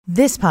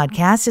This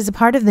podcast is a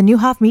part of the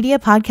Newhoff Media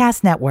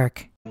Podcast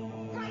Network. In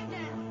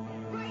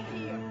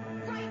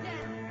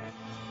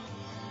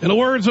the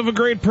words of a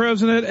great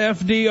president,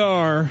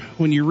 FDR,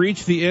 when you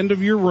reach the end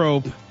of your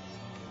rope,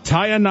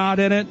 tie a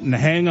knot in it and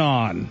hang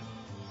on.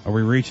 Are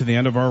we reaching the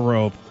end of our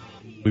rope?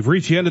 We've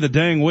reached the end of the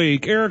dang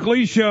week. Eric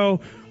Lee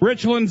Show,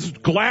 Richland's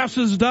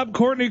glasses up,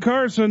 Courtney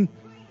Carson.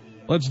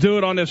 Let's do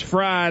it on this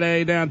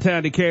Friday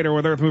downtown Decatur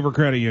with Earth Mover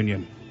Credit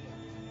Union.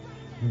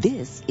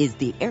 This is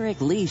the Eric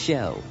Lee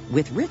Show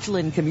with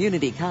Richland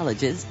Community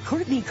College's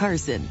Courtney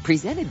Carson,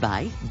 presented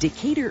by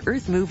Decatur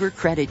Earth Mover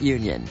Credit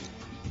Union.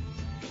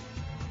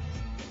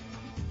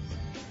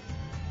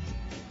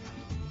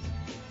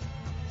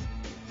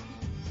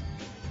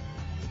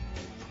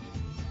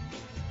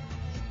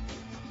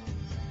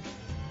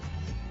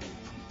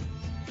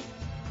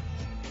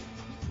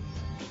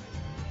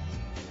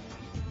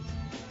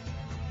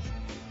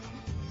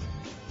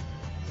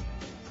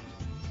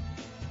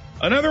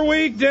 Another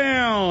week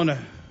down,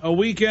 a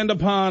weekend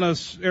upon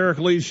us. Eric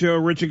Lee Show,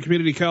 Richland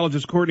Community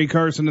College's Courtney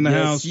Carson in the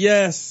house.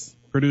 Yes.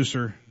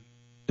 Producer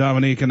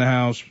Dominique in the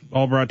house.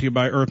 All brought to you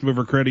by Earth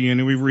Mover Credit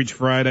Union. We've reached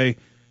Friday.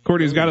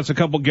 Courtney's got us a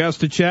couple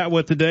guests to chat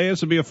with today.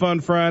 This will be a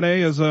fun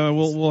Friday as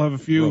we'll have a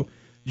few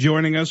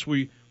joining us.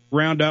 We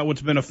round out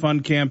what's been a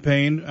fun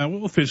campaign.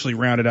 We'll officially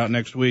round it out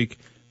next week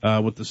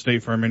with the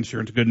State Farm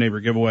Insurance Good Neighbor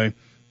giveaway.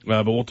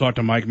 But we'll talk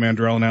to Mike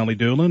Mandrell and Ali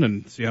Doolin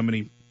and see how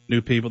many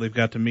new people they've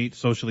got to meet,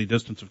 socially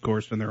distanced, of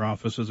course, in their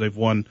offices. They've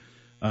won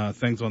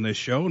things on this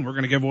show, and we're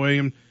going to give away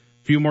a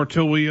few more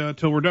till we're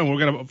done. We've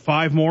got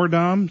 5 more,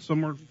 Dom,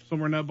 somewhere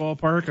in that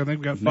ballpark. I think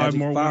we've got 5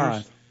 more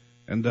winners,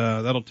 and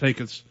that'll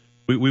take us.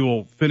 We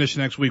will finish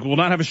next week. We'll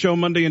not have a show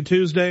Monday and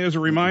Tuesday, as a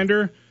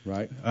reminder.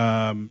 Right.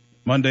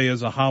 Monday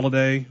is a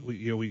holiday.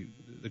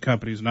 The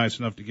company's nice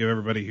enough to give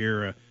everybody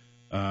here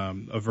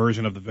a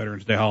version of the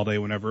Veterans Day holiday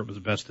whenever it was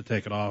best to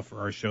take it off.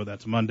 For our show,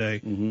 that's Monday.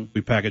 Mm-hmm. We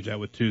package that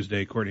with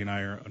Tuesday. Courtney and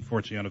I are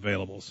unfortunately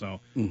unavailable.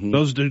 So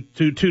those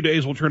two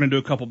days will turn into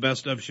a couple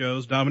best of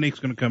shows. Dominique's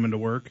going to come into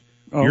work.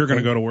 Oh, You're going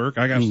to go to work.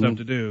 I got stuff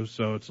to do.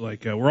 So it's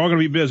like we're all going to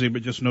be busy,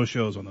 but just no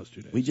shows on those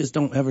 2 days. We just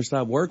don't ever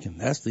stop working.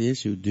 That's the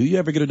issue. Do you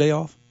ever get a day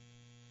off?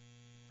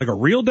 Like a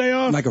real day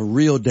off? Like a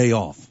real day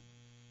off.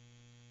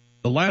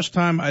 The last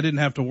time I didn't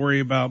have to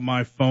worry about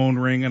my phone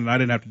ringing and I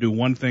didn't have to do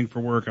one thing for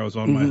work, I was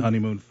on my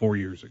honeymoon 4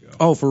 years ago.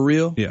 Oh, for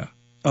real? Yeah.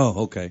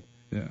 Oh, okay.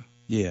 Yeah.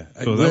 Yeah.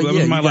 So that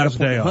was my last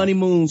day off.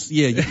 Honeymoons,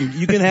 yeah,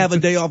 you can have a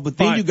day off, but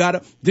then you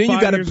gotta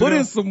put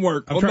in some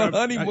work on the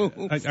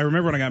honeymoon. I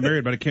remember when I got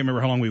married, but I can't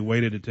remember how long we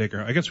waited to take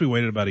her. I guess we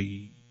waited about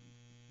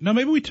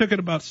maybe we took it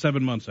about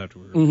 7 months after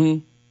we were.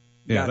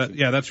 Mm-hmm.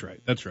 Yeah, that's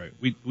right. That's right.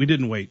 We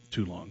didn't wait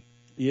too long.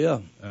 Yeah.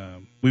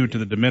 We went to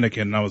the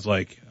Dominican, and I was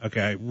like,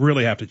 okay, I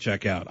really have to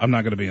check out. I'm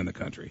not going to be in the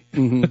country.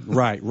 Mm-hmm.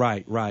 Right.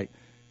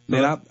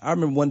 Man, I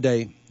remember one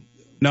day.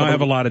 No, I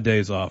have a lot of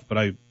days off,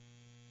 but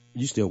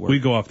you still work. We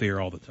go off the air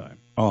all the time.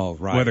 Oh,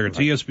 right. Whether it's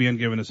ESPN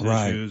giving us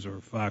issues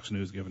or Fox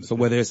News giving us So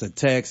whether it's a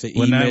text, an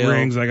when email. When that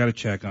rings, I got to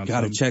check on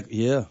Got to check,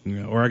 yeah.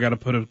 Or I got to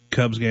put a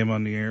Cubs game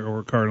on the air or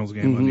a Cardinals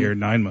game on the air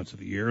 9 months of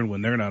the year, and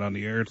when they're not on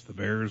the air, it's the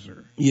Bears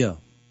or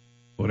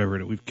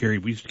whatever. We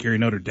used to carry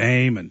Notre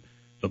Dame and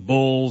the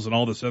Bulls and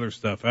all this other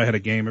stuff. I had a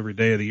game every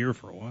day of the year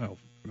for a while,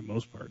 for the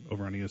most part,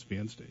 over on the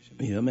ESPN station.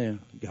 Yeah, man.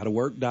 Got to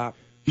work, Doc.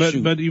 But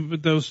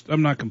those,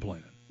 I'm not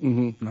complaining.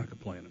 Mm-hmm. I'm not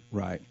complaining.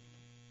 Right.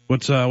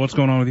 What's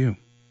going on with you?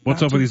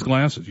 What's up with these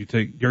glasses?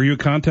 Are you a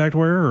contact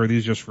wearer, or are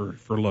these just for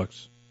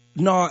looks?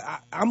 No,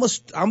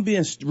 I'm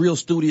being real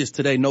studious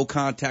today. No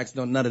contacts,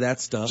 none of that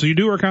stuff. So you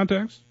do wear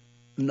contacts?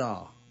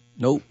 No.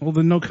 Nope. Well,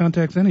 then no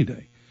contacts any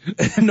day.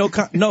 No.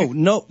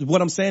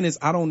 What I'm saying is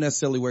I don't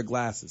necessarily wear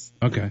glasses.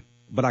 Okay.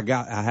 But I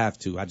have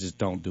to. I just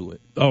don't do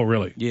it. Oh,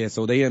 really? Yeah,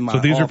 so they in my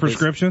office. So these are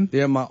prescription?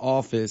 They're in my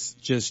office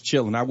just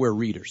chilling. I wear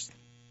readers.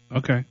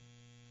 Okay.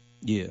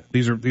 Yeah.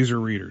 These are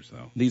readers,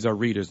 though. These are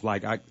readers.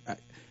 Like,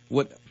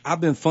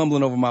 I've been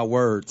fumbling over my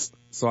words,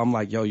 so I'm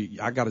like,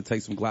 I got to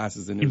take some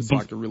glasses in there so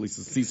I can really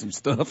see some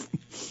stuff.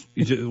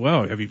 You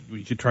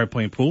should try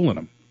playing pool in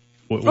them.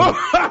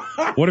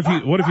 What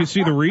if you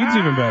see the reads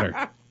even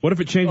better? What if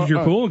it changes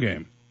your pool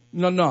game?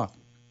 No.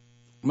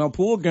 My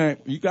pool game,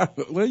 you got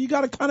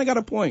to kind of got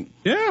a point.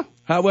 Yeah.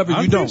 However,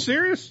 I'm you don't.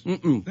 Serious?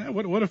 Mm-mm. Yeah,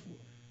 what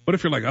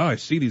if you're like, I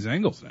see these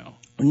angles now?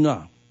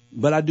 No,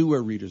 but I do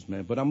wear readers,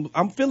 man. But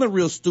I'm feeling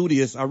real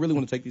studious. I really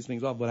want to take these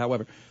things off, but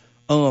however,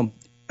 I've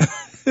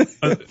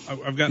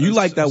got. You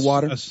like that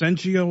water?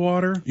 Essentia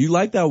water. You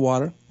like that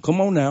water?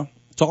 Come on now,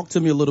 talk to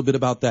me a little bit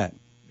about that.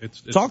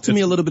 Talk to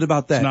me a little bit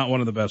about that. It's not one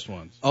of the best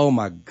ones. Oh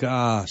my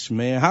gosh,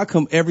 man! How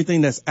come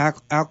everything that's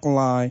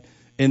alkaline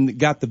and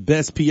got the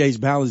best pH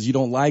balance, you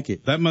don't like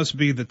it? That must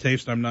be the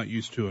taste I'm not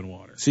used to in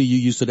water. See, you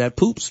used to that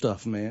poop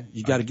stuff, man.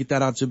 You got to get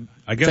that out your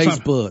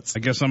taste buds. I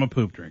guess I'm a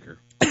poop drinker.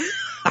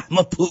 I'm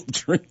a poop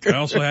drinker. I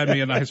also had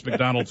me a nice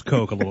McDonald's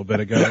Coke a little bit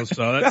ago,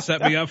 so that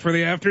set me up for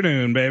the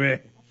afternoon,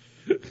 baby.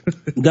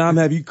 Dom,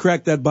 have you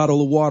cracked that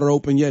bottle of water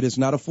open yet? It's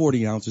not a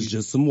 40 ounce. It's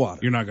just some water.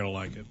 You're not going to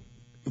like it.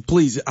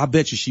 Please, I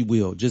bet you she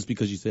will, just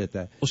because you said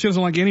that. Well, she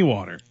doesn't like any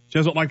water. She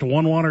hasn't liked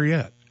one water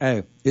yet.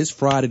 Hey, it's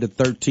Friday the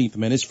 13th,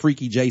 man. It's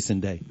Freaky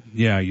Jason Day.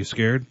 Yeah, you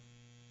scared?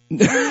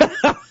 To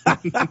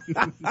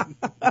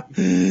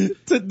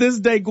this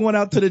day, going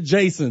out to the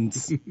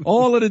Jasons.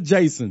 All of the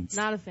Jasons.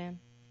 Not a fan.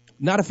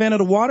 Not a fan of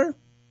the water?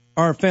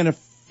 Or a fan of...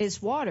 It's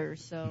water,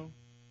 so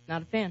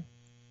not a fan.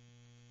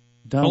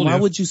 Don, why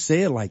would you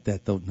say it like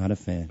that, though? Not a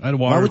fan. I had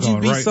water. Why would you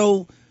be right,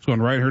 so... It's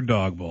going right in her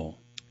dog bowl.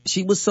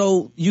 She was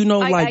so,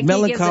 like I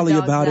melancholy can't give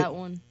the about dogs it. that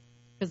one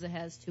because it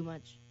has too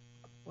much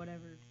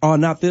whatever. Oh,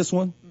 not this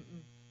one?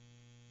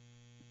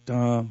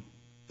 Dom.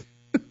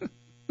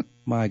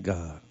 My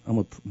God.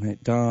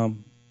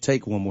 Dom,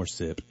 take one more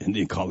sip and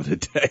then call it a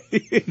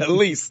day. At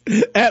least.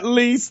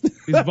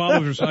 These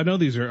bottles are, I know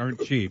these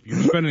aren't cheap.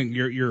 You're spending,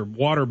 your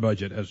water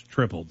budget has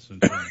tripled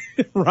since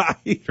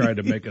right. Tried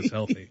to make us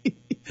healthy.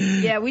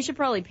 Yeah, we should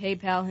probably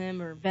PayPal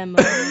him or Venmo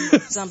him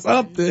or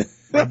something.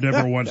 I've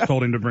never once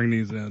told him to bring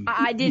these in.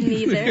 I didn't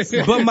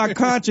either. But my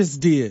conscience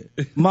did.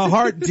 My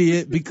heart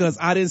did because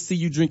I didn't see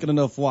you drinking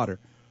enough water.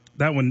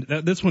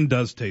 This one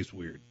does taste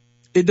weird.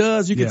 It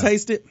does? You can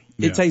taste it?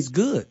 Yeah. It tastes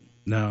good.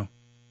 No.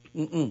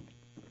 I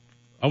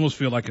almost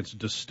feel like it's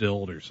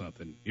distilled or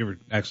something. You ever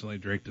accidentally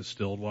drink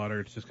distilled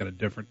water? It's just got a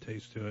different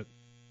taste to it.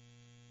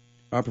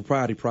 Our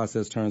proprietary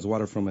process turns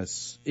water from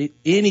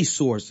any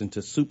source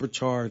into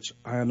supercharged,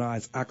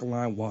 ionized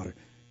alkaline water.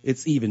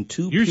 It's even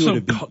too You're pure so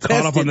to be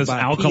caught up on this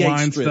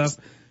alkaline stuff.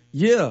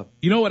 Yeah.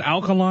 You know what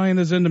alkaline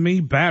is into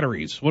me?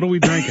 Batteries. What are we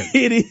drinking?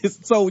 It is.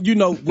 So,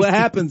 what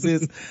happens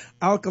is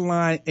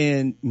alkaline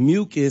and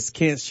mucus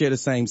can't share the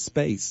same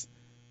space.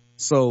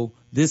 So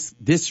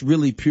this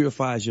really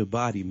purifies your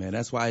body, man.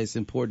 That's why it's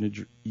important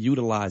to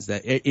utilize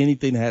that.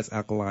 Anything that has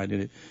alkaline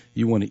in it,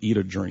 you want to eat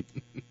or drink.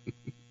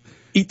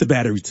 Eat the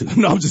battery too.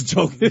 No, I'm just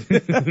joking.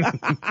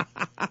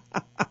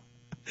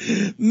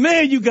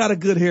 Man, you got a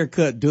good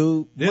haircut,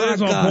 dude. My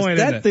gosh, point,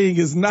 that thing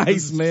is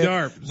nice, man.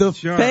 Sharp. The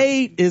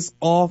fade is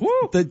off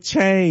the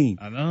chain.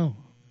 I know.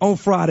 On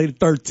Friday the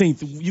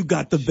 13th, you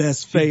got the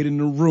best fade in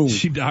the room.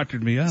 She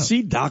doctored me up.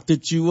 She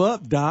doctored you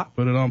up, Doc.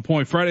 Put it on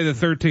point. Friday the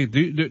 13th.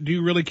 Do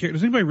you really care?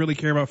 Does anybody really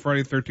care about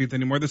Friday the 13th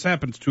anymore? This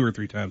happens 2 or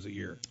 3 times a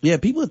year. Yeah,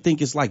 people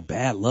think it's like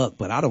bad luck,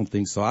 but I don't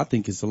think so. I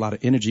think it's a lot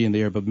of energy in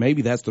there, but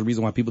maybe that's the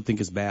reason why people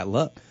think it's bad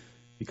luck,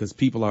 because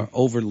people are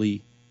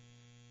overly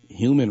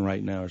human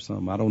right now or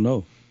something. I don't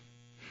know.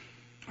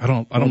 I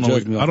don't know.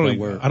 I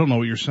don't know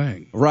what you're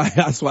saying. Right.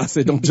 That's why I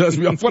said don't judge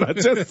me off what I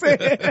just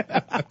said.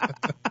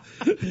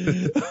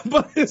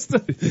 But it's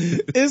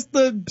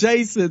the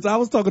Jasons. I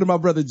was talking to my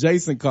brother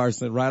Jason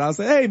Carson, right? I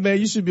said, hey man,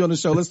 you should be on the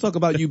show. Let's talk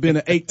about you being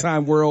an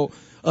 8-time world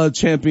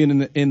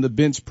champion in the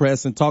bench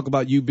press, and talk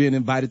about you being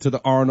invited to the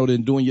Arnold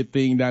and doing your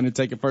thing down and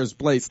taking first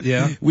place.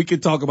 Yeah. We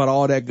could talk about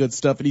all that good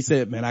stuff. And he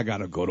said, man, I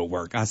gotta go to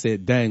work. I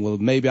said, dang, well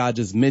maybe I'll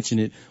just mention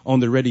it on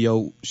the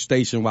radio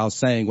station while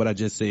saying what I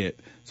just said.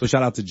 So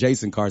shout out to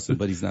Jason Carson,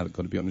 but he's not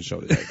going to be on the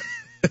show today.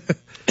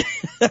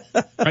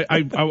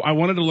 I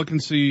wanted to look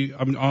and see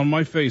on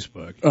my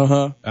Facebook,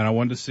 and I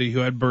wanted to see who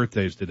had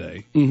birthdays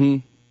today.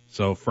 Mm-hmm.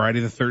 So Friday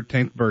the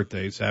 13th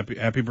birthdays.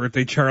 Happy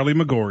birthday, Charlie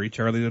McGorry.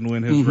 Charlie didn't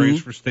win his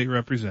race for state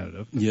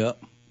representative.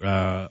 Yep.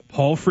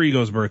 Paul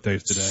Frigo's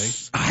birthday's today.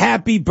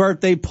 Happy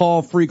birthday,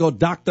 Paul Frigo,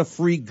 Dr.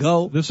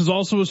 Frigo. This is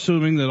also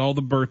assuming that all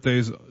the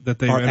birthdays that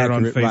they've entered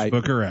on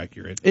Facebook are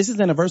accurate. It's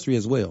his anniversary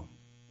as well.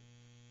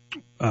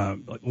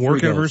 Like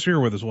work anniversary or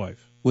with his wife?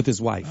 With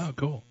his wife. Oh,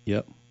 cool.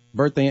 Yep.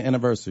 Birthday and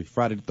anniversary,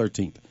 Friday the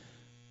 13th.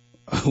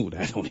 Oh,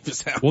 that don't even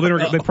sound. Well,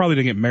 they probably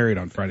didn't get married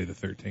on Friday the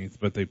 13th,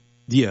 but they on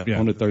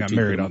the 13th. Got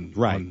married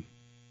on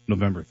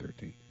November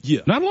 13th.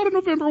 Yeah. Not a lot of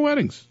November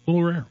weddings. A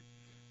little rare.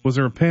 Was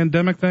there a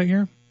pandemic that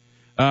year?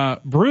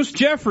 Bruce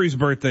Jeffrey's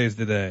birthday is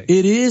today.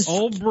 It is.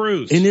 Old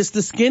Bruce. And it's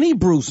the skinny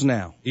Bruce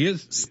now. He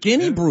is.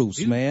 Skinny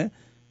Bruce, man.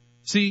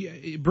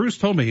 See, Bruce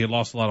told me he had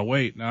lost a lot of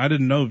weight. Now, I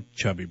didn't know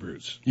Chubby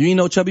Bruce. You ain't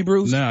know Chubby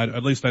Bruce? No,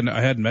 at least I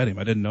hadn't met him.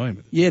 I didn't know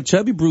him. Yeah,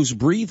 Chubby Bruce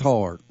breathe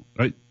hard.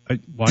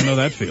 I know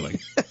that feeling.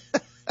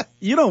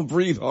 You don't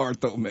breathe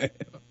hard, though, man.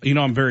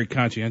 I'm very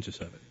conscientious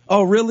of it.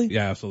 Oh, really?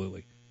 Yeah,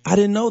 absolutely. I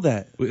didn't know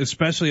that.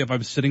 Especially if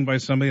I'm sitting by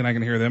somebody and I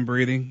can hear them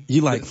breathing.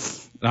 You like,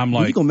 I'm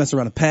like, you gonna mess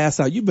around and pass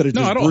out. You better just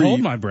breathe. No, I don't hold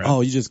my breath.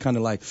 Oh, you just kind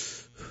of like.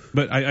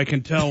 But I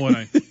can tell when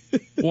I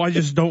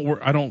just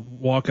I don't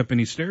walk up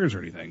any stairs or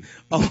anything.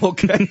 Oh,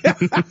 okay.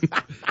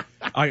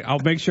 I'll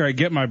make sure I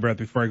get my breath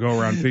before I go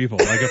around people.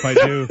 Like if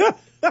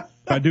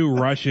I do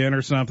rush in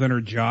or something or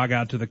jog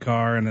out to the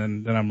car and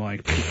then I'm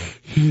like,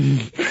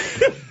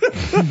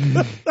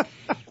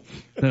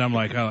 then I'm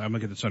like, oh, I'm gonna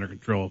get this under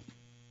control.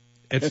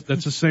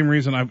 That's the same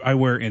reason I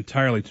wear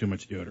entirely too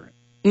much deodorant.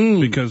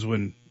 Because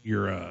when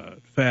you're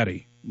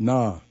fatty.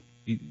 Nah.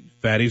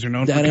 Fatties are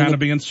known for kind of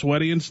being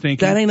sweaty and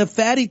stinky. That ain't a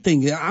fatty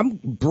thing.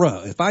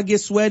 If I get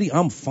sweaty,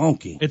 I'm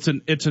funky.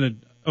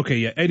 Okay,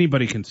 yeah,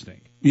 anybody can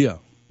stink. Yeah.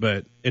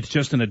 But it's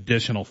just an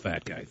additional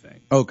fat guy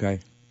thing. Okay.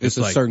 It's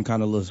a certain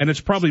kind of look. And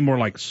it's probably more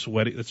like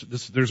sweaty.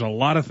 There's a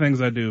lot of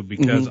things I do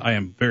because I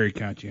am very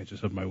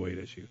conscientious of my weight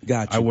issue.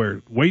 Gotcha. I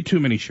wear way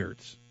too many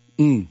shirts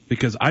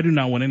because I do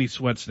not want any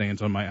sweat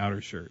stains on my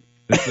outer shirt.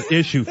 It's an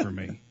issue for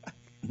me.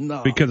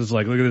 No. Because it's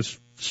like, look at this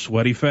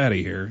sweaty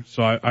fatty here.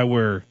 So I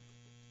wear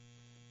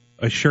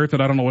a shirt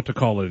that I don't know what to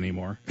call it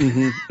anymore.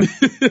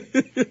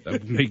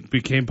 That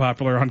became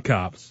popular on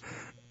Cops.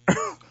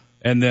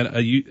 And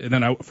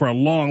then for a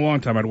long,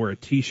 long time, I'd wear a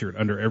T-shirt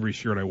under every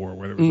shirt I wore,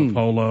 whether it was a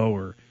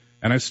polo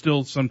and I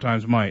still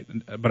sometimes might,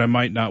 but I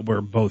might not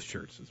wear both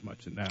shirts as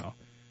much now.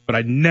 But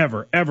I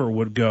never, ever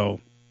would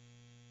go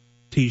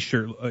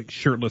T-shirt, like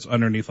shirtless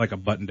underneath like a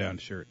button-down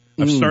shirt.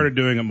 I've started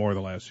doing it more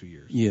the last few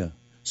years. Yeah.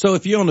 So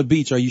if you're on the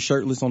beach, are you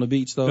shirtless on the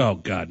beach though? Oh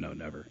God, no,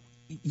 never.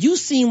 You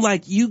seem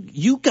like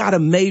you got a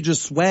major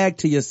swag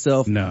to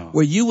yourself. No.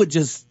 Where you would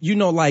just,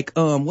 like,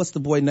 what's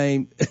the boy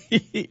name?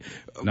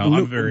 No,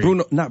 I'm very...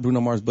 not Bruno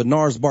Mars, but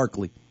Nars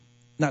Barkley.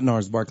 Not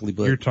Nars Barkley,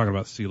 but... You're talking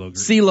about CeeLo Green.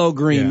 CeeLo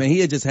Green, yeah. man.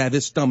 He'd just have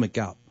his stomach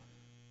out.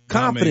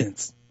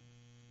 Confidence.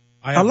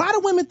 A lot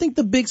of women think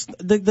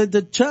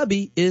the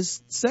chubby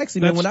is sexy,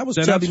 man. When I was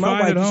chubby,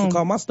 my wife used to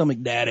call my stomach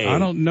daddy.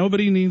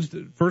 Nobody needs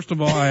to... First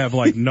of all, I have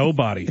like no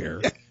body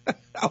hair.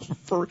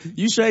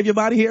 You shave your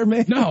body hair,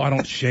 man? No, I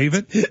don't shave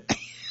it.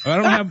 I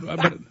don't have,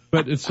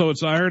 but it's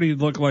I already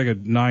look like a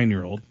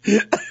 9-year-old.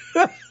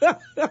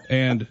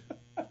 And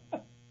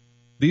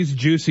these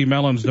juicy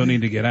melons don't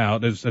need to get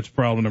out. That's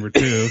problem number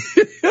 2.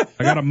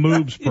 I got a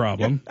moobs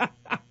problem.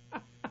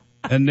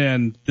 And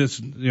then this,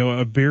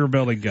 a beer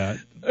belly gut.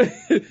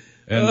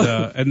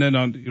 And then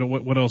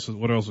what else are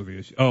the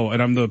issues? Oh,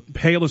 and I'm the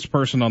palest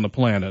person on the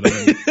planet.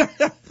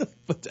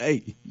 But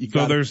hey,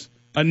 there's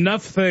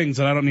enough things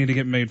that I don't need to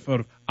get made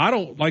photo. I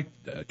don't like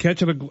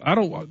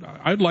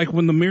I'd like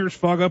when the mirrors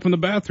fog up in the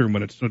bathroom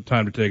when it's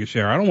time to take a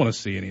shower. I don't want to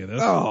see any of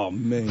this. Oh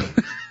man.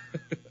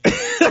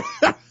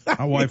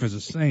 My wife is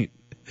a saint.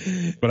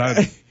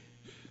 But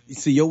you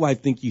see, your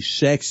wife think you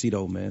sexy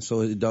though, man.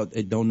 So it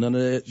don't none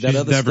of that She's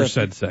other never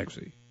stuff. said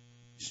sexy.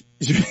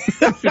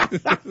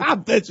 I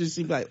bet you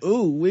she'd be like,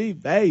 ooh, wee,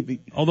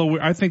 baby. Although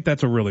I think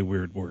that's a really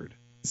weird word.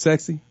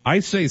 Sexy? I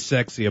say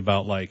sexy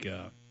about like,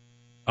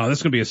 this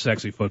is going to be a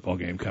sexy football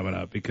game coming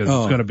up because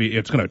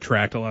it's going to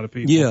attract a lot of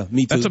people. Yeah,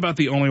 me too. That's about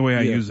the only way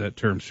I use that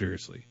term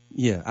seriously.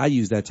 Yeah, I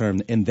use that term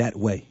in that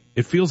way.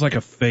 It feels like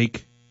a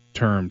fake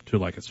term to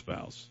like a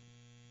spouse.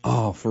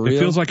 Oh, for real? It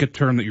feels like a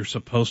term that you're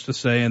supposed to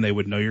say and they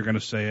would know you're going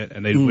to say it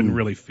and they wouldn't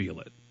really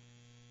feel it.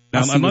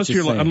 Now, unless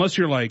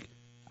you're like,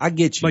 I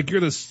get you. Like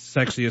you're the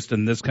sexiest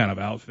in this kind of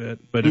outfit,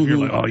 but if you're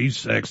like, oh, he's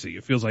sexy,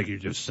 it feels like you're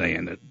just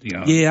saying it,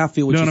 Yeah, I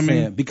feel what you're saying.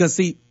 I mean? Because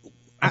see,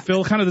 I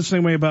feel kind of the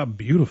same way about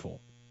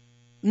beautiful.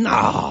 No.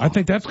 I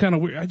think that's kind of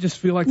weird. I just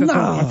feel like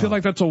I feel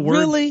like that's a word.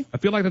 Really? I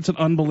feel like that's an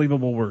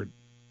unbelievable word.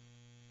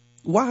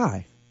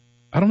 Why?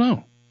 I don't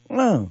know.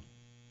 No.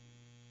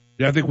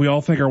 Yeah, I think we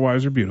all think our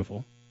wives are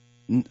beautiful.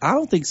 I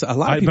don't think so. A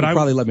lot of people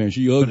probably like, man,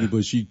 she ugly,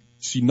 but she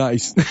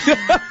nice.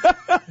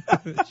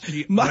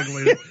 She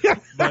ugly,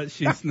 but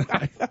she's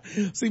nice.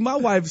 See, my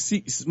wife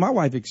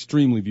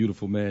extremely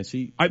beautiful, man.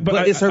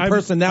 But it's her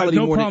personality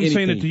more than anything. No problem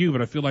saying it to you,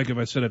 but I feel like if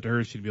I said it to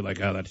her, she'd be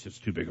like, oh, that's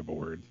just too big of a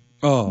word.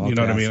 Oh, okay, you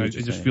know what I mean? It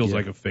just saying. feels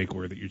like a fake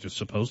word that you're just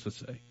supposed to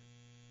say.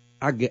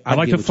 I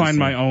like to find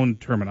my own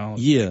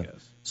terminology. Yeah. I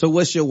guess. So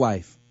what's your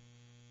wife?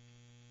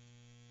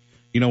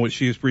 You know what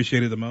she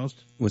appreciated the most?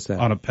 What's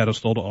that? On a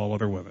pedestal to all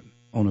other women.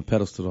 On a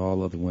pedestal to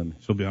all other women.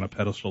 She'll be on a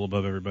pedestal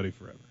above everybody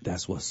forever.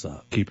 That's what's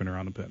up. Keeping her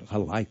on the pedestal. I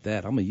like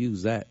that. I'm gonna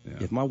use that. Yeah.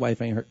 If my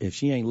wife if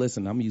she ain't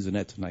listening, I'm using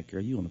that tonight,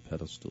 girl. You on a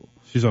pedestal.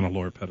 She's on a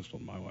lower pedestal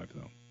than my wife,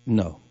 though.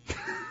 No,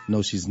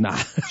 she's not.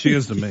 She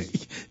is to me.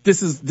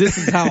 This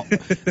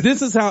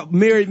is how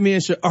married men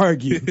should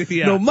argue.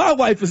 Yeah. No, my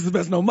wife is the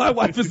best. No, my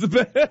wife is the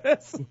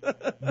best.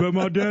 But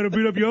my dad will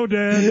beat up your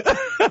dad.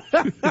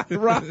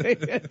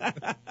 Right.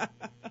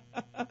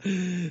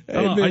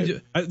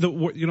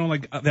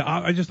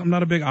 I'm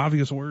not a big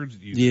obvious words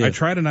user. Yeah. I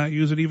try to not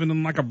use it even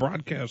in like a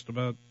broadcast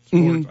about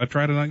sports. I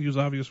try to not use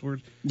obvious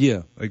words.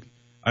 Yeah. Like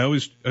I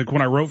always,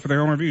 when I wrote for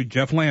their own review,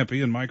 Jeff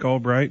Lampy and Mike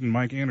Albright and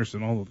Mike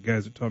Anderson, all the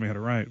guys that taught me how to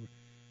write,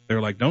 they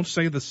were like, don't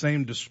say the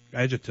same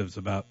adjectives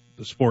about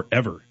the sport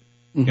ever.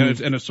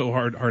 Mm-hmm. And it's so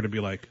hard to be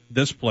like,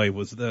 this play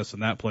was this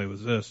and that play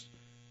was this.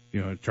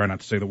 Try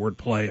not to say the word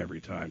play every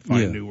time.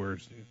 Find new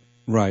words.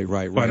 Right.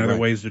 Find other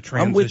ways to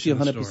transition. I'm with you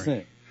the 100%.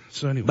 story.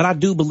 So anyway. But I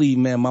do believe,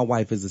 man, my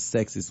wife is the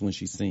sexiest when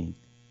she sings.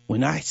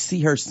 When I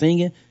see her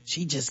singing,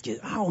 she just gets,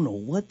 I don't know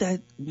what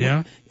that.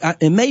 Yeah.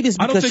 And maybe it's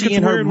because she's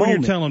in her weird moment.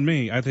 When you're telling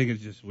me. I think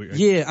it's just weird.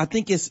 Yeah, I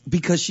think it's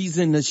because she's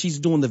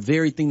doing the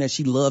very thing that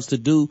she loves to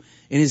do.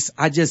 And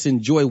I just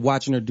enjoy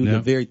watching her do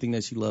the very thing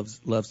that she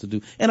loves to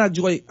do. And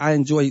I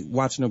enjoy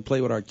watching her play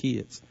with our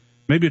kids.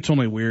 Maybe it's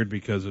only weird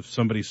because if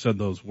somebody said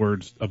those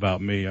words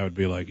about me, I would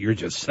be like, you're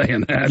just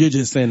saying that. You're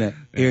just saying that.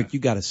 Yeah. Eric, you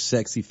got a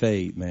sexy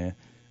fade, man.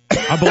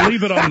 I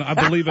believe it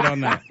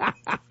on that.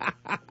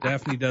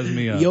 Daphne does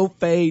me up. Your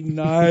fade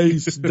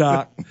nice,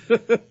 Doc.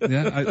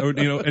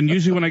 Yeah, and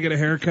usually when I get a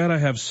haircut, I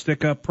have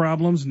stick-up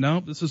problems.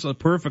 Nope, this is a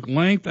perfect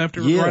length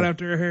right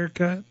after a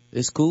haircut.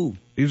 It's cool.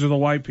 These are the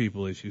white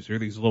people issues here.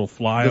 These little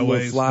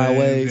flyaways.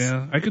 Flyaways.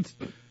 Yeah, I could.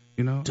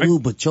 You know,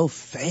 Dude, but your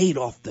fade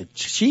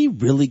she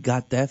really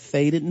got that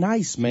faded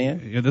nice,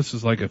 man. Yeah, this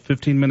is like a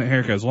 15-minute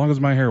haircut, as long as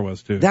my hair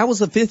was, too. That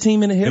was a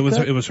 15-minute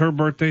haircut? It was her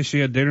birthday. She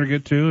had dinner to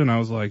get to, and I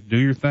was like, do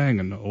your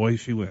thing, and away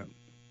she went.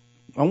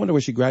 I wonder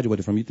where she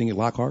graduated from. You think at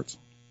Lockhart's?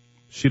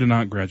 She did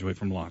not graduate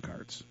from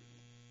Lockhart's.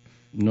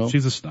 No?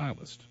 She's a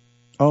stylist.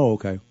 Oh,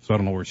 okay. So I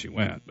don't know where she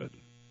went, but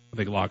I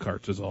think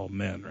Lockhart's is all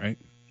men, right?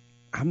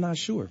 I'm not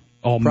sure.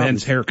 All Probably.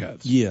 men's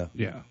haircuts. Yeah.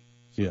 Yeah.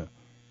 Yeah.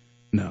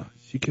 No,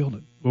 she killed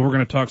it. Well, we're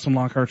going to talk some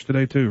Lockhart's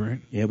today, too, right?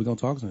 Yeah, we're going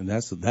to talk some.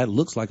 That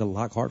looks like a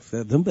Lockhart.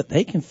 But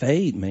they can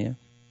fade, man.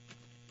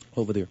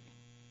 Over there.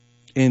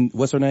 And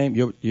what's her name?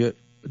 Your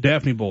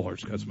Daphne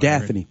Bullhorst. That's my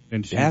Daphne.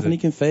 And Daphne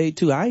can fade,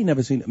 too. I ain't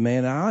never seen,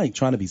 man, I ain't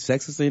trying to be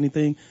sexist or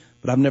anything,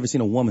 but I've never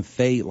seen a woman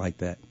fade like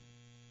that.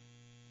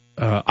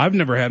 I've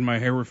never had my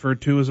hair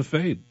referred to as a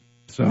fade.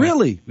 So,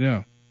 really?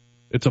 Yeah.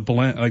 It's a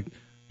blend. Like,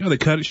 you know, they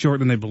cut it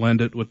short and they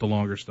blend it with the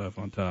longer stuff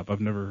on top.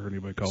 I've never heard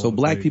anybody call it a fade. So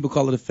black people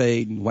call it a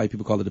fade and white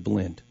people call it a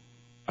blend.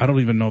 I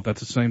don't even know if that's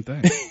the same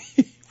thing.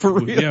 For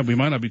real? Yeah, we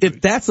might not be. If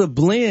that's a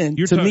blend,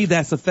 me,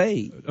 that's a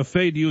fade. A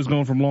fade to you is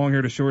going from long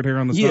hair to short hair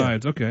on the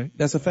sides. Okay.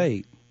 That's a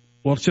fade.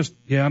 Well, it's just,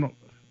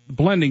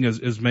 blending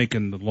is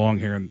making the long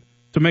hair and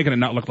to making it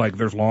not look like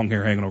there's long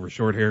hair hanging over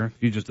short hair.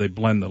 They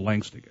blend the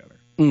lengths together.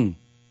 Mm.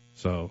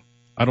 So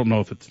I don't know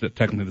if it's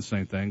technically the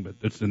same thing, but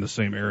it's in the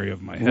same area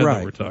of my head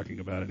that we're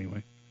talking about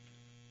anyway.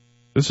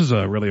 This is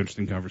a really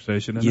interesting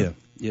conversation, isn't it?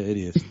 Yeah, it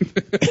is.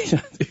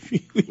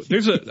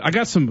 I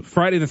got some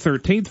Friday the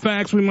 13th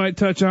facts we might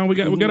touch on. We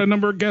got a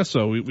number of guests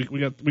though. We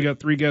got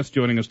 3 guests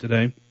joining us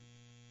today.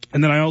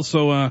 And then I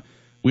also,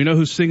 we know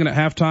who's singing at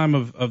halftime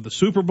of the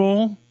Super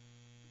Bowl.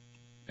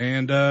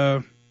 And,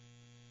 I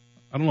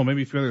don't know,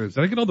 maybe a few others.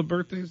 Did I get all the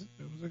birthdays?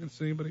 Was I going to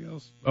say anybody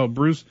else? Oh,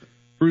 Bruce,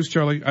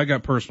 Charlie. I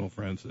got personal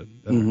friends that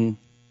are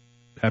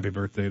happy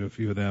birthday to a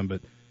few of them,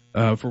 but,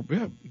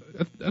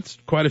 that's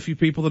quite a few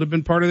people that have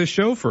been part of this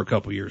show for a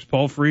couple years.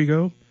 Paul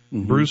Frigo,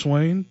 Bruce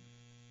Wayne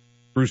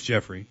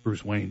Jeffrey,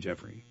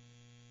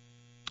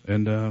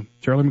 and,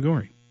 Charlie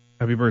McGorry.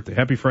 Happy birthday.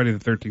 Happy Friday the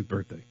 13th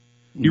birthday.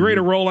 You ready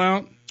to roll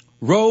out?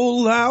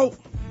 Roll out.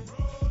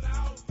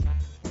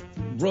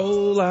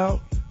 Roll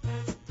out.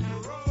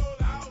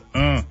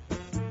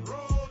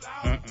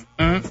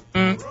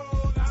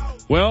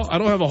 Well, I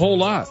don't have a whole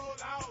lot.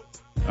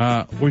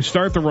 We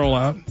start the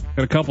rollout.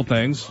 Got a couple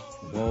things.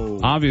 Whoa.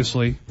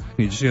 Obviously,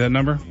 did you see that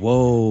number?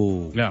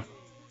 Whoa. Yeah.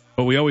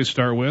 But we always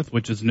start with,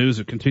 which is news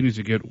that continues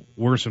to get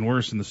worse and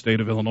worse in the state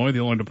of Illinois. The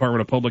Illinois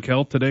Department of Public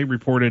Health today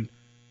reported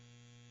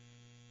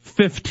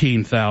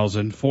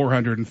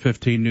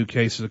 15,415 new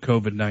cases of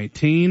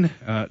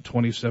COVID-19.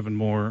 27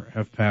 more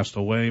have passed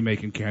away.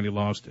 Macon County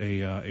lost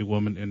a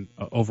woman in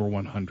over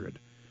 100.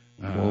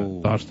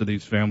 Thoughts to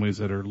these families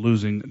that are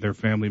losing their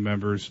family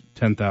members.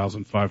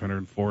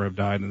 10,504 have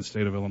died in the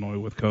state of Illinois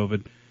with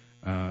COVID.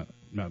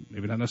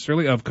 Maybe not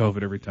necessarily of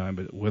COVID every time,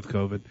 but with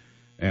COVID.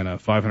 And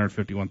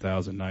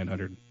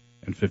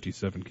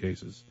 551,957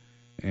 cases.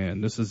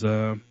 And this is,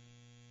 again,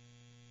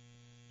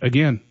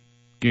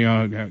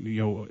 I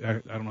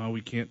don't know,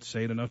 we can't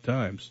say it enough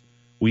times.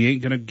 We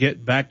ain't going to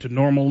get back to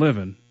normal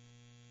living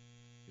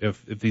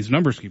if these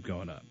numbers keep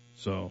going up.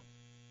 So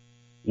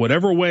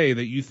whatever way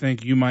that you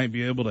think you might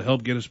be able to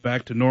help get us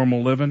back to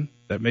normal living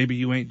that maybe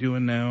you ain't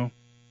doing now,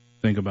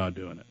 think about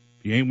doing it.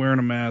 If you ain't wearing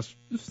a mask,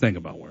 just think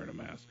about wearing a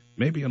mask.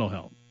 Maybe it'll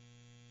help.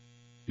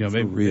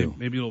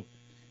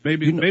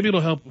 Maybe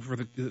it'll help for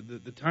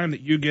the time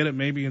that you get it.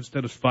 Maybe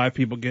instead of 5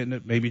 people getting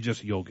it, maybe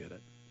just you'll get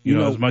it. You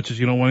know, as much as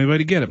you don't want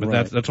anybody to get it, but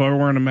that's why we're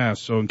wearing a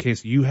mask. So in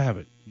case you have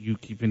it, you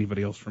keep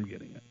anybody else from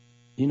getting it.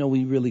 You know,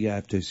 we really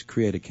have to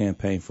create a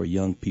campaign for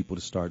young people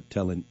to start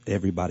telling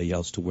everybody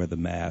else to wear the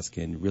mask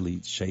and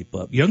really shape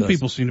up. Young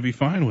people seem to be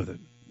fine with it.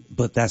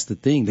 But that's the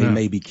thing. They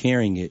may be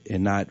carrying it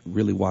and not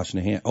really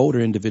washing their hands. Older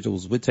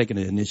individuals, we're taking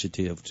the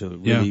initiative to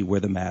really wear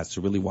the mask,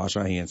 to really wash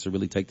our hands, to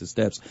really take the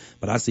steps.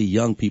 But I see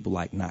young people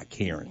like not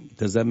caring.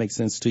 Does that make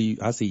sense to you?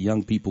 I see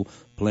young people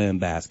playing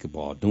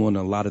basketball, doing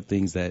a lot of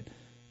things that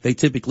they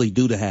typically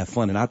do to have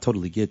fun. And I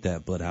totally get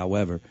that. But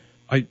however,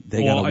 they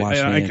got to wash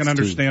their hands I can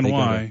understand too.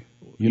 why.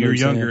 You're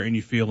younger and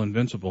you feel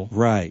invincible.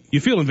 Right.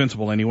 You feel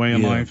invincible anyway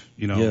in life.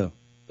 You know,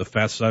 the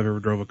fastest I've ever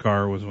drove a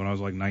car was when I was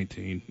like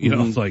 19. You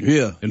know, it's like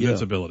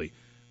invincibility.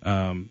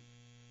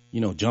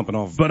 Jumping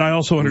off. But I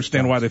also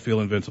understand why they feel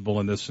invincible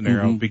in this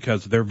scenario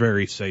because they're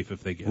very safe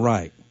if they get it.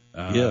 Right.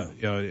 And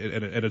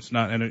it's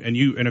not, and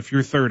if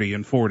you're 30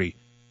 and 40,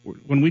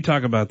 when we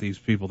talk about these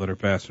people that are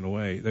passing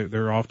away,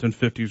 they're often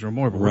 50s or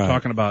more, but we're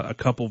talking about a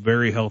couple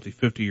very healthy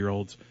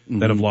 50-year-olds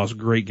that have lost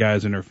great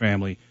guys in their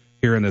family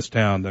here in this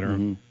town that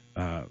are,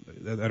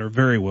 that are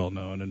very well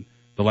known. And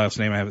the last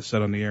name I haven't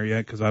said on the air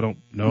yet because I don't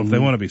know if they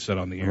want to be said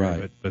on the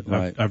air.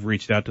 But I've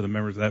reached out to the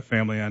members of that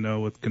family I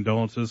know with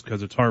condolences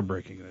because it's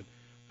heartbreaking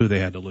who they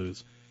had to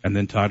lose. And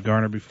then Todd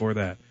Garner before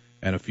that,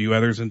 and a few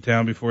others in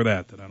town before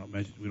that I don't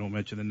mention. We don't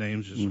mention the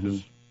names just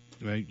because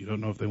you don't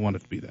know if they want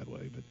it to be that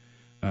way. But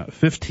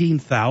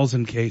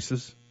 15,000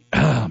 cases.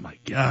 Oh my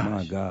gosh!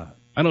 My God!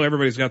 I know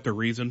everybody's got their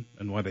reason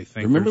and why they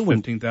think. Remember there's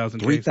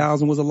 15,000 cases.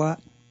 3,000 was a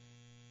lot.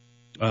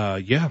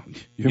 Yeah.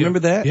 You remember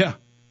that? Yeah.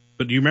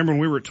 But do you remember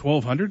when we were at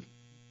 1,200?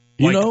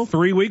 You know?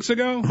 3 weeks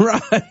ago?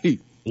 Right.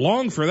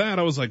 Long for that,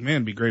 I was like, man,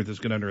 it'd be great if this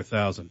get under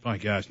 1,000. My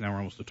gosh, now we're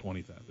almost to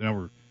 20,000.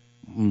 Now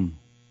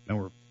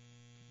we're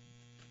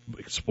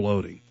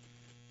exploding.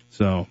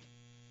 So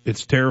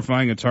it's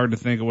terrifying. It's hard to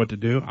think of what to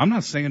do. I'm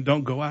not saying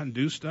don't go out and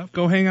do stuff.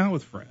 Go hang out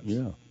with friends.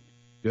 Yeah.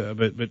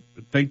 But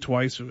think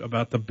twice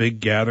about the big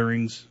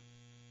gatherings.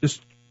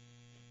 Just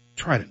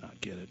try to not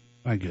get it.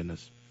 My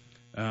goodness.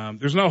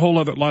 There's not a whole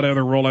lot of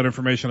other rollout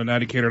information on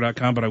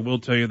Indicator.com, but I will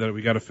tell you that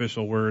we got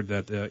official word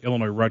that the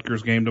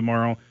Illinois-Rutgers game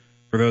tomorrow,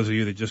 for those of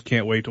you that just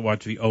can't wait to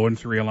watch the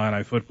 0-3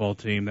 Illini football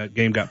team, that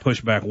game got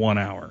pushed back 1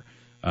 hour.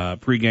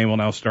 Pregame will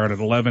now start at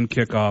 11.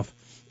 Kickoff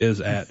is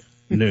at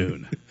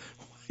noon.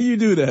 Why you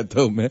do that,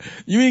 though, man?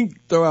 You didn't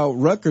throw out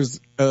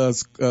Rutgers'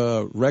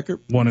 record?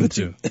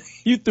 1-2.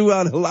 You threw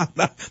out a lot,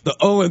 the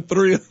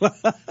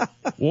 0-3.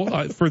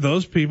 Well, for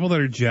those people that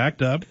are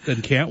jacked up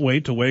and can't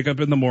wait to wake up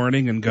in the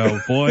morning and go,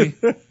 boy,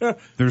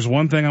 there's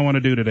one thing I want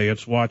to do today.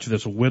 It's watch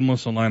this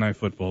winless Illini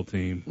football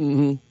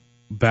team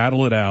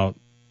battle it out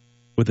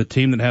with a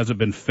team that hasn't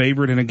been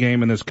favored in a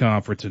game in this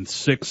conference in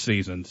 6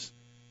 seasons,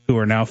 who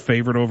are now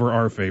favored over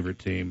our favorite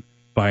team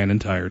by an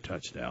entire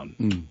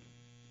touchdown.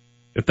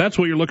 If that's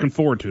what you're looking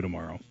forward to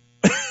tomorrow.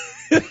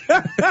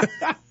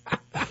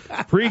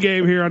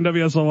 Pre-game here on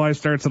WSLY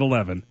starts at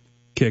 11.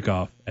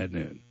 Kickoff at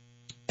noon.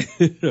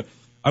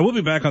 I will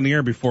be back on the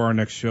air before our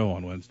next show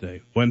on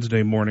Wednesday.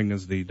 Wednesday morning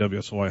is the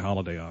WSLY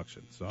holiday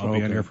auction. So I'll be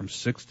in here from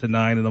 6 to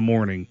 9 in the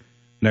morning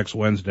next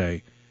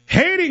Wednesday.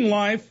 Hating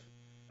life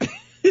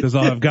because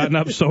I've gotten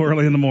up so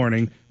early in the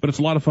morning. But it's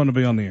a lot of fun to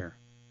be on the air.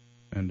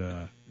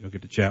 And you'll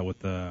get to chat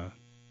with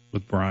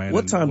Brian.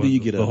 What time do you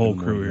get up? The whole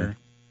crew here.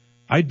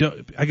 I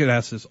get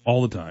asked this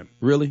all the time.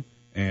 Really?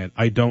 And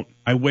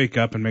I wake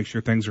up and make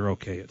sure things are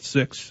okay at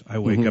 6. I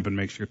wake up and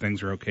make sure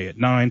things are okay at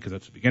 9 because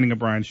that's the beginning of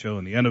Brian's show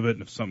and the end of it.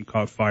 And if something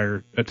caught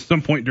fire at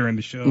some point during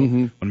the show, I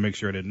want to make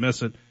sure I didn't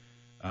miss it.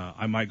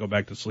 I might go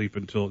back to sleep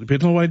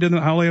depends on what I did,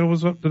 how late I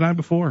was up the night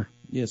before.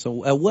 Yeah,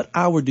 so at what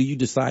hour do you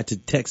decide to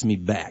text me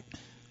back?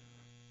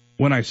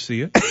 When I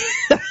see it.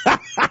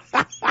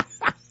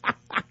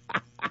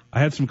 I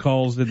had some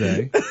calls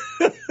today.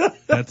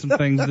 Had some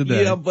things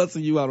today. Yeah, I'm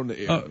busting you out on the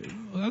air.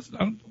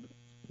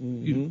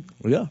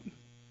 Yeah.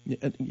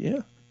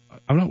 Yeah.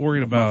 I'm not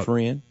worried about my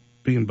friend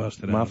being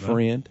busted out. My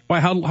friend. Why?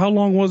 How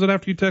long was it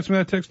after you texted me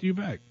that I texted you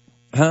back?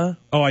 Huh?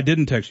 Oh, I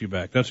didn't text you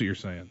back. That's what you're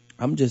saying.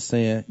 I'm just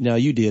saying. No,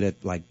 you did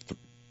at like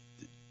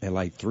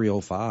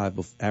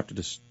 3:05 after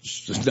this.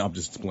 No, I'm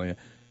just playing.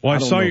 Well, I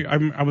saw you.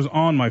 I was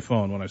on my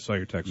phone when I saw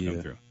your text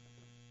come through.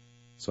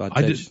 So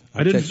I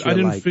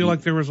didn't feel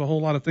like there was a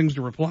whole lot of things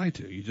to reply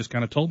to. You just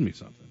kind of told me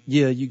something.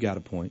 Yeah, you got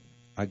a point.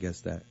 I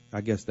guess that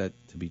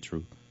to be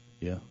true.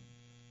 Yeah.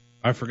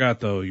 I forgot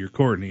though. You're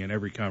Courtney, and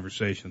every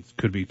conversation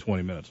could be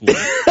 20 minutes long.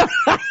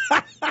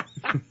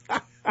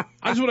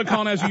 I just want to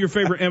call and ask you your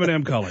favorite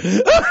M&M color.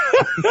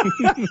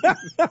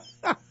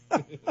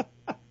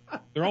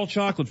 They're all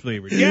chocolate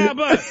flavored. Yeah,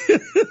 but.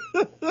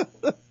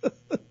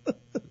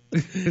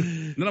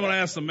 Then I'm going to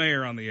ask the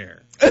mayor on the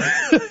air.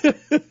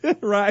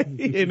 Right.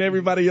 And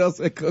everybody else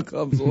that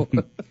comes on.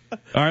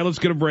 All right, let's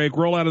get a break.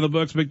 Roll out of the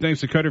books. Big thanks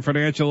to Cutter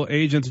Financial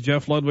agents,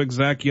 Jeff Ludwig,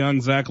 Zach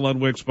Young, Zach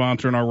Ludwig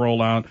sponsoring our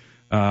rollout.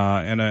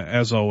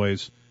 As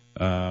always,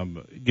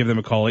 give them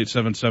a call,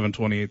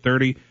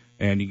 877-2830,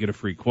 and you get a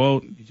free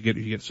quote. You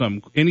get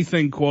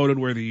anything quoted,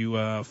 whether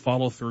you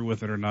follow through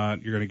with it or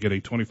not, you're going to get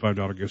a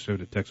 $25 gift card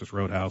to Texas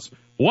Roadhouse.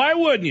 Why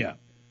wouldn't you?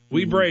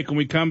 We break. When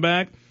we come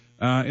back,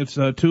 it's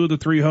 2 of the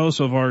 3 hosts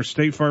of our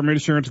State Farm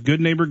Insurance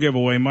Good Neighbor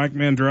Giveaway, Mike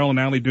Mandrell and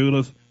Ali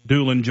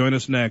Doolin. Join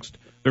us next.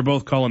 They're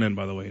both calling in,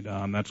 by the way,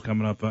 Don. That's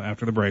coming up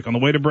after the break. On the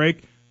way to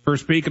break,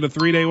 first peek of the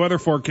 3-day weather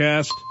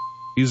forecast.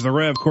 He's the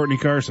Rev, Courtney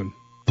Carson.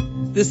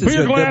 This is Put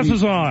your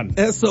glasses on.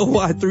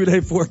 SOY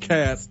 3-day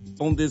forecast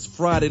on this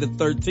Friday the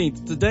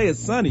 13th. Today is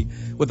sunny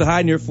with a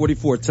high near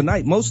 44.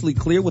 Tonight, mostly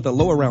clear with a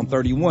low around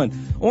 31.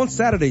 On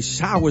Saturday,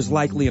 showers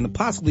likely and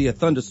possibly a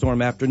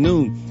thunderstorm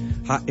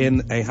afternoon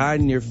and a high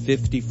near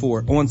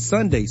 54. On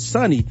Sunday,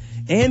 sunny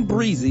and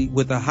breezy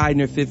with a high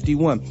near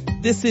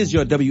 51. This is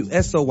your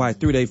WSOY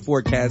 3-day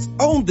forecast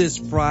on this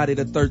Friday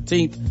the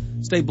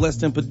 13th. Stay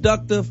blessed and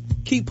productive,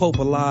 keep hope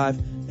alive,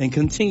 and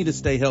continue to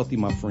stay healthy,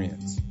 my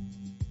friends.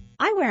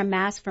 I wear a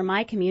mask for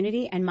my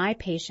community and my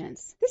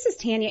patients. This is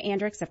Tanya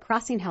Andricks of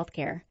Crossing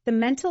Healthcare. The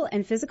mental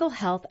and physical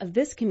health of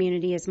this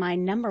community is my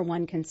number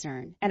one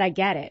concern. And I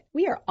get it.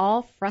 We are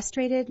all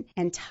frustrated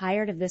and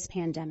tired of this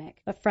pandemic.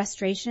 But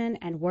frustration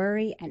and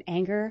worry and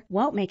anger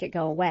won't make it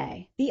go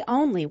away. The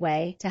only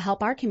way to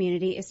help our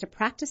community is to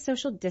practice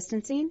social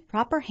distancing,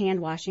 proper hand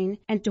washing,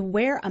 and to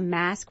wear a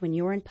mask when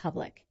you're in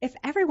public. If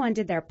everyone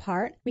did their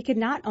part, we could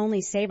not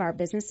only save our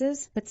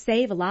businesses, but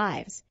save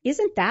lives.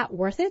 Isn't that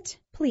worth it?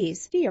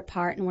 Please do your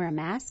part and wear a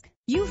mask.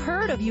 You've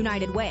heard of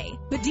United Way,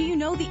 but do you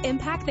know the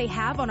impact they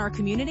have on our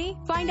community?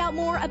 Find out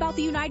more about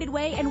the United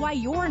Way and why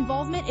your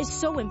involvement is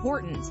so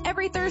important.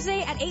 Every Thursday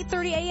at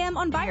 8:30 a.m.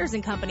 on Byers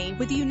 & Company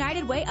with the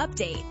United Way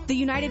Update. The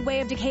United Way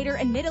of Decatur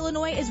and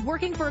Mid-Illinois is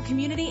working for a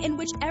community in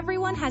which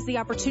everyone has the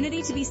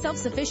opportunity to be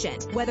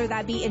self-sufficient, whether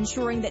that be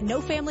ensuring that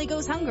no family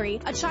goes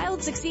hungry, a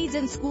child succeeds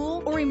in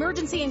school, or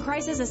emergency and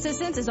crisis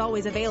assistance is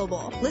always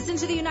available. Listen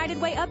to the United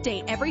Way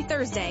Update every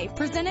Thursday,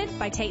 presented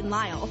by Tate &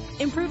 Lyle,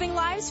 improving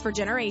lives for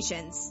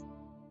generations.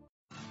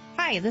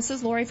 Hi, this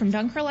is Lori from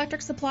Dunker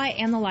Electric Supply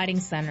and the Lighting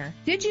Center.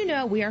 Did you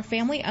know we are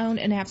family owned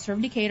and have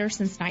served Decatur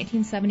since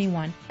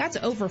 1971? That's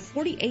over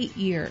 48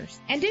 years.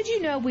 And did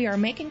you know we are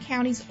Macon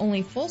County's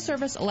only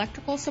full-service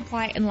electrical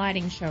supply and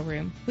lighting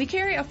showroom? We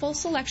carry a full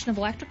selection of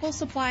electrical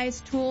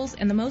supplies, tools,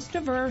 and the most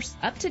diverse,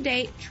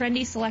 up-to-date,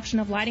 trendy selection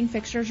of lighting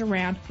fixtures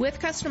around with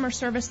customer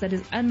service that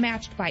is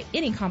unmatched by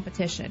any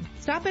competition.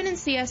 Stop in and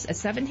see us at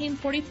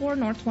 1744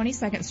 North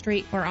 22nd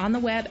Street or on the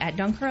web at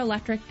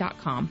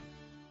dunkerelectric.com.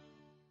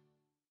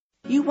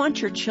 You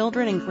want your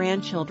children and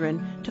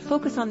grandchildren to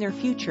focus on their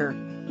future,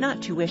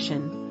 not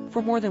tuition. For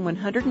more than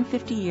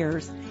 150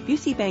 years,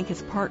 Busey Bank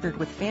has partnered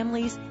with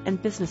families and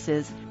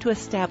businesses to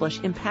establish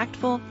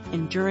impactful,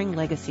 enduring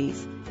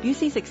legacies.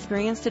 Busey's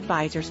experienced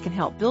advisors can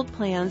help build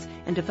plans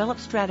and develop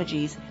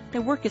strategies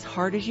that work as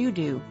hard as you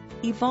do,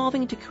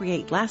 evolving to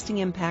create lasting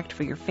impact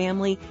for your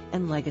family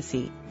and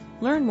legacy.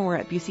 Learn more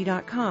at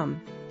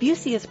Busey.com.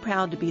 Busey is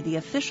proud to be the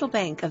official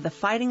bank of the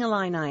Fighting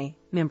Illini,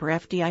 member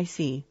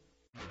FDIC.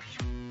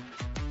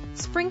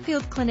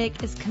 Springfield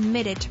Clinic is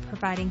committed to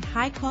providing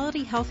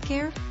high-quality health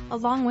care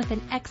along with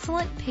an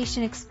excellent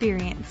patient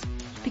experience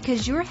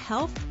because your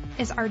health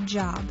is our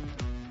job.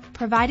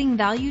 Providing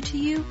value to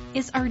you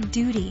is our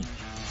duty.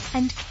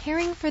 And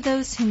caring for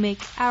those who make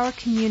our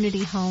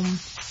community home,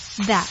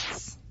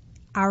 that's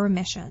our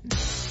mission.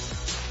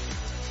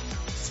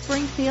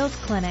 Springfield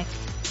Clinic,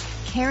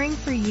 caring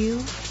for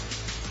you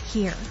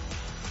here.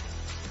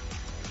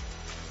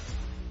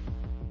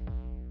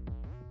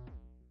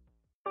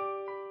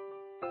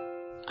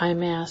 I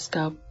mask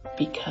up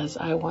because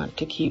I want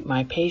to keep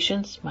my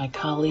patients, my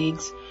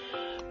colleagues,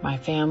 my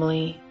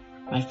family,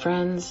 my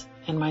friends,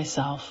 and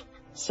myself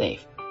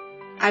safe.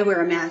 I wear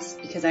a mask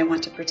because I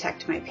want to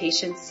protect my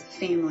patients,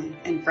 family,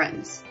 and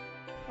friends.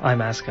 I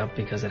mask up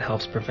because it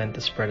helps prevent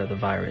the spread of the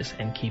virus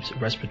and keeps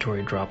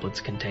respiratory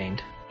droplets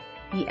contained.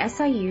 The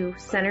SIU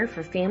Center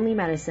for Family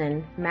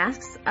Medicine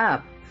masks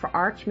up for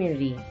our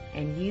community,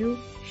 and you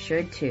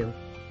should too.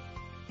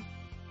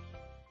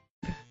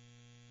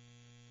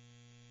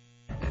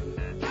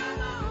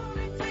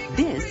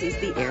 This is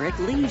the Eric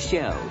Lee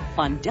Show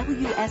on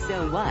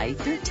WSOY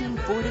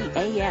 1340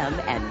 AM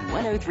and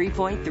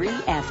 103.3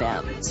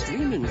 FM.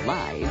 Streaming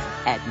live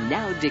at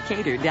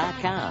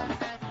nowdecatur.com.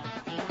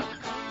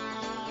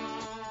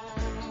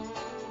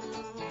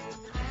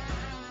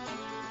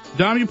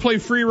 Dom, you play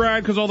free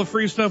ride because all the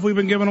free stuff we've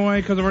been giving away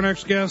because of our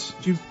next guest?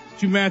 Did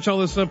you match all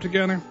this up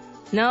together?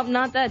 Nope,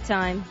 not that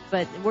time,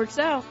 but it works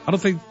out. I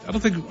don't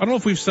know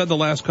if we've said the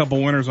last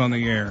couple winners on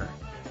the air.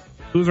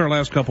 Who's our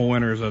last couple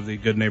winners of the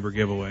Good Neighbor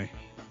giveaway?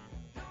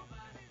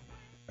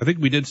 I think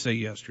we did say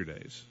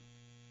yesterday's.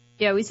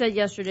 Yeah, we said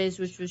yesterday's,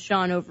 which was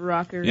Sean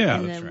Overrocker. Yeah,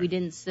 and that's then right. We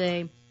didn't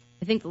say,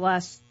 I think the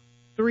last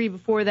three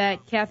before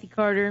that, Kathy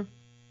Carter,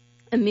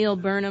 Emil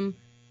Burnham,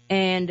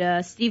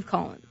 and Steve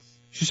Collins.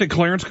 She said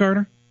Clarence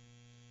Carter?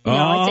 No,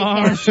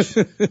 I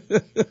said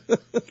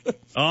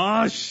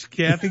Kathy.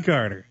 Kathy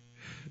Carter.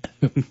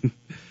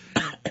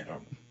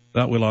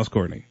 Thought we lost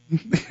Courtney.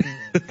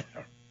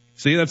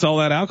 See, that's all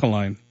that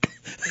alkaline.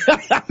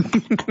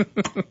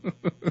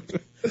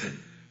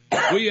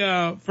 We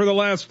for the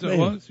last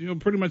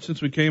pretty much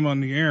since we came on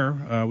the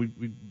air, we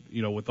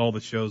with all the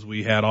shows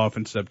we had off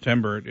in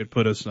September, it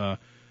put us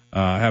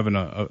having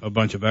a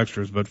bunch of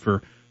extras. But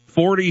for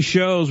 40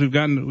 shows, we've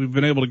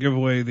been able to give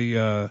away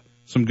the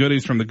some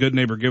goodies from the Good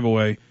Neighbor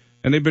giveaway,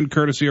 and they've been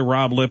courtesy of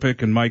Rob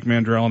Lippick and Mike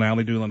Mandrell and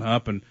Ali Doolin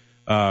Hupp. And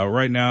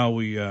right now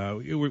we've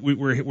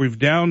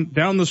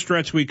down the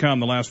stretch we come.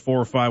 The last 4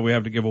 or 5 we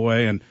have to give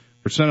away, and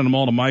we're sending them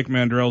all to Mike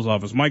Mandrell's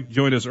office. Mike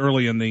joined us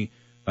early in the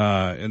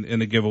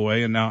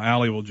giveaway, and now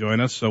Ali will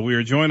join us. So we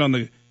are joined on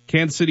the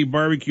Kansas City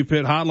Barbecue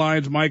Pit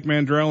hotlines, Mike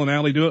Mandrell and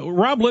Ali Doolin.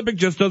 Rob Lippick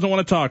just doesn't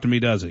want to talk to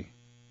me, does he?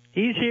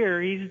 He's here.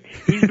 He's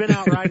been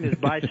out riding his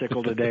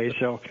bicycle today,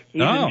 so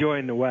he's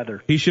enjoying the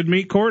weather. He should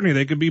meet Courtney.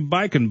 They could be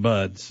biking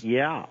buds.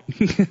 Yeah.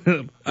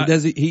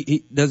 Does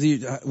he?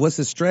 What's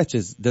his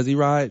stretches? Does he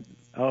ride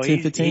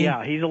 10, 15?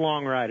 Yeah, he's a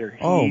long rider.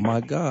 My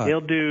God.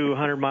 He'll do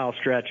 100-mile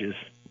stretches.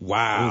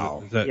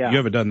 Wow. You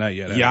haven't done that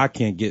yet. Yeah, I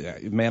can't get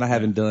that. Man, I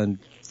haven't done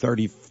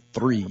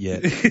 33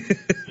 yet.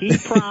 He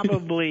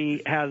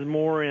probably has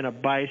more in a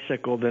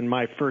bicycle than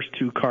my first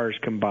 2 cars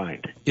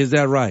combined. Is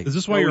that right? Is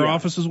this why your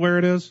office is where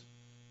it is?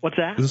 What's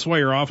that? Is this why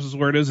your office is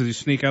where it is? Does he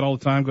sneak out all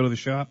the time, go to the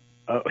shop?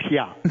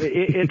 Yeah.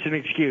 It's an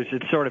excuse.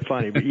 It's sort of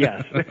funny, but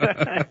yes.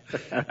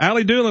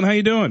 Ali Doolin, how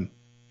you doing?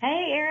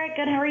 Hey, Eric.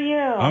 Good. How are you?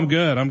 I'm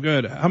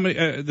good. How many?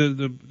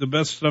 The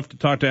best stuff to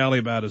talk to Ali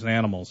about is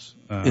animals.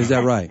 Is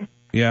that right?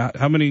 Yeah.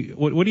 How many?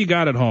 What do you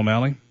got at home,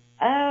 Ali?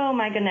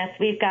 my goodness.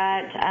 We've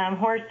got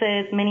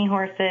horses, mini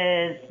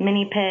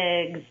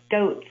pigs,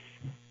 goats,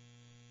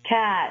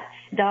 cats,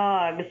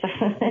 dogs,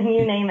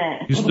 you name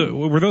it.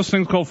 Were those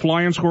things called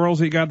flying squirrels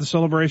that you got at the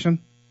celebration?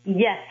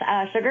 Yes,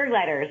 sugar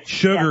gliders.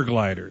 Sugar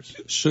gliders.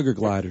 Sugar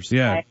gliders.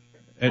 Yeah.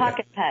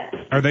 Pocket pets.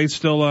 Are they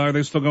still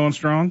going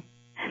strong?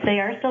 They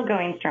are still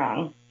going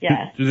strong.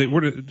 Yes.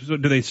 Do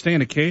they stay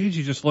in a cage?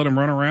 You just let them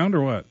run around,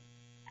 or what?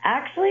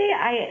 Actually,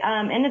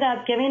 I ended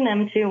up giving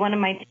them to one of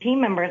my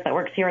team members that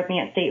works here with me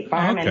at State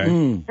Farm, Okay.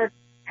 and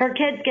her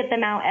kids get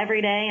them out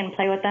every day and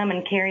play with them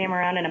and carry them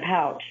around in a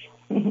pouch.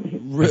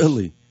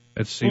 Really?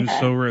 It seems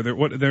so rare.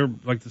 They're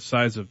like the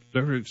size of,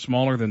 they're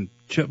smaller than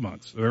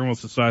chipmunks. They're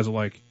almost the size of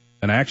like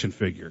an action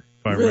figure,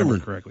 if I remember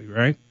correctly,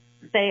 right?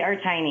 They are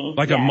tiny.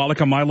 Like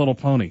a My Little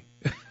Pony.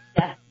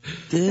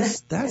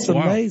 That's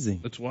amazing.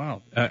 That's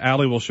wild.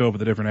 Allie will show up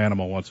with a different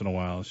animal once in a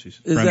while. She's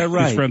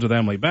friends with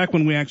Emily. Back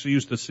when we actually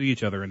used to see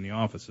each other in the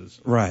offices.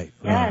 Right.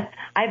 Yes.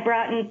 I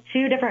brought in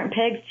 2 different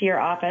pigs to your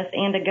office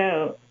and a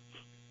goat.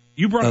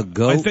 You brought a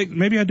goat? I think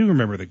maybe I do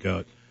remember the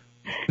goat.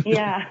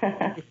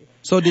 Yeah.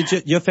 So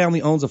did your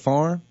family owns a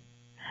farm?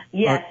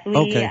 Yes.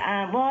 Okay.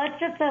 Well, it's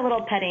just a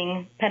little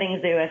petting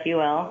zoo, if you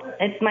will.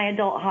 It's my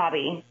adult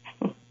hobby.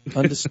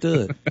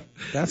 Understood.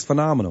 That's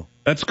phenomenal.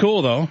 That's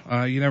cool,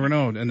 though. You never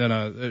know. And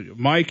then,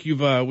 Mike,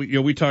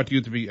 we talked to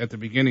you at the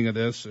beginning of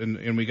this,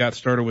 and we got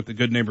started with the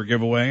Good Neighbor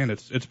giveaway, and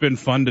it's been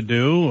fun to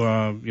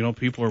do.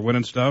 People are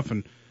winning stuff,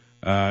 and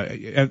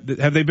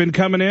have they been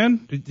coming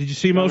in? Did you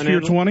see most of your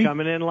 20?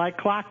 Coming in like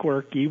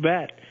clockwork, you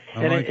bet.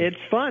 And it's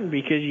fun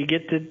because you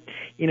get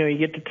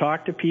to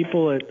talk to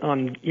people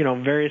on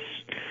various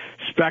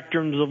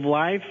spectrums of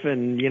life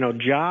and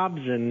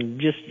jobs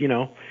and just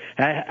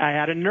I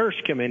had a nurse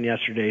come in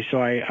yesterday,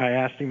 so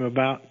I asked him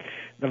about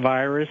the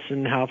virus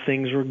and how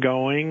things were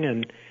going.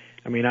 And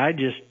I mean,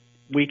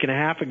 week and a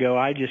half ago,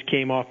 I just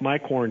came off my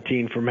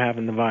quarantine from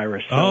having the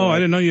virus. So, I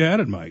didn't know you had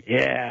it, Mike.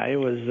 Yeah, it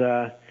was,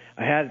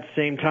 I had it at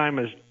the same time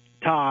as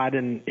Todd,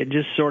 and it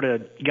just sort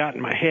of got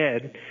in my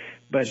head.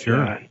 But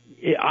sure.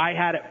 I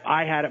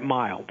had it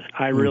mild.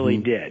 I really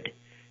did.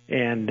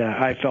 And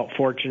I felt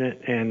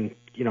fortunate, and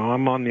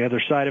I'm on the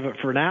other side of it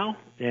for now,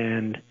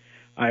 and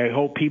I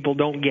hope people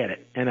don't get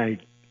it, and I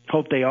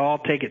hope they all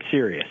take it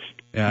serious.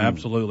 Yeah,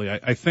 absolutely.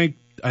 I think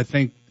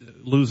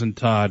losing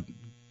Todd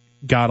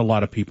got a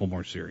lot of people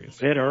more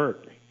serious. It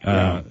hurt.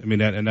 I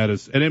mean,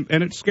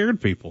 it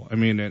scared people. I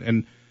mean,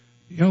 and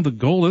the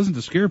goal isn't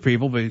to scare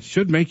people, but it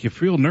should make you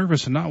feel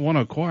nervous and not want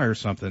to acquire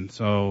something.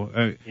 So,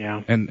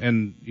 I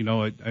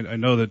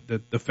know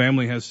that the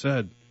family has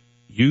said,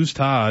 use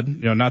Todd,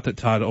 not that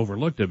Todd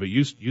overlooked it, but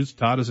use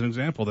Todd as an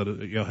example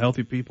that,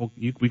 healthy people,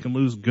 we can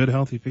lose good,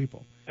 healthy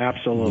people.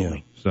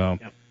 Absolutely. Yeah. So,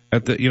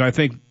 I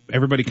think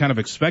everybody kind of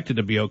expected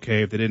to be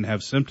okay if they didn't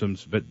have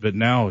symptoms, but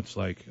now it's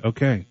like,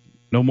 okay,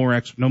 no more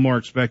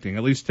expecting.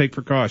 At least take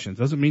precautions.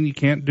 Doesn't mean you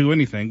can't do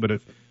anything, but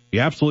if you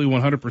absolutely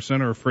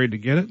 100% are afraid to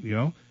get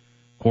it,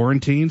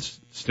 quarantines,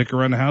 stick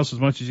around the house as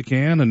much as you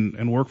can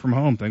and work from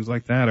home, things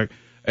like that.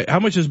 How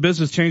much has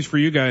business changed for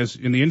you guys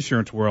in the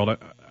insurance world?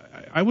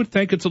 I would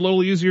think it's a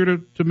little easier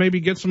to maybe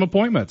get some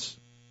appointments.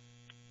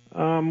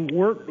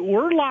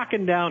 We're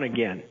locking down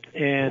again,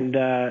 and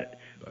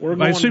we're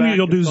going I assume back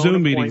you'll to do phone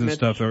Zoom meetings and appointments.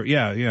 stuff, though.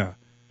 Yeah.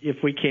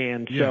 If we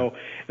can. Yeah. So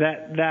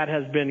that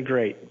has been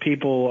great.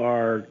 People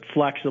are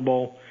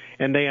flexible,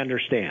 and they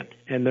understand,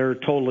 and they're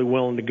totally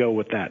willing to go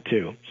with that,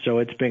 too. So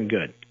it's been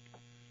good.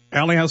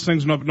 Allie, how's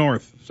things up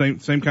north? Same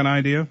kind of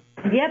idea?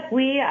 Yep,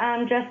 we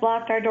just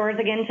locked our doors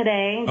again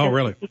today. Oh,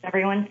 really? To keep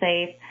everyone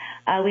safe.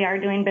 We are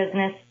doing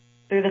business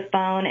through the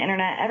phone,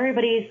 internet.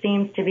 Everybody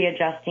seems to be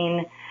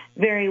adjusting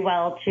very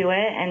well to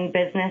it, and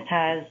business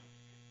has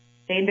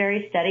stayed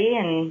very steady,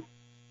 and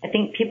I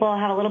think people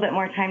have a little bit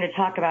more time to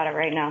talk about it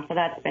right now, so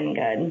that's been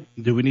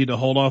good. Do we need to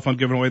hold off on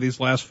giving away these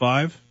last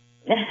 5?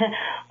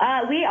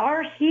 We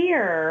are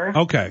here.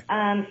 Okay.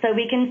 So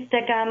we can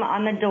stick them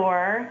on the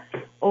door,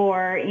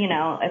 or,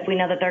 if we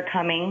know that they're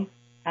coming,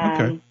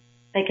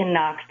 they can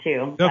knock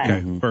too.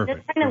 Okay, but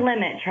perfect. Just trying to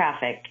limit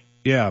traffic.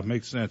 Yeah,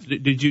 makes sense.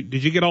 Did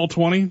you get all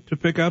 20 to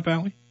pick up,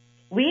 Allie?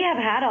 We have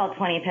had all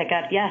 20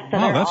 pickup, yes. So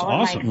Oh, they're that's all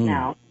awesome. in mice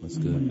now. That's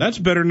good. That's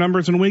better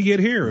numbers than we get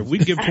here. We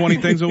give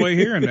 20 things away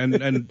here,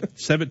 and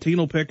 17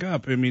 will pick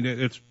up. I mean,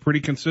 it's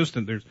pretty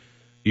consistent.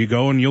 You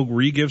go and you'll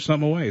re-give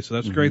something away. So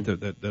that's great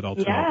that all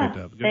 20 picked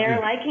up. Good. They're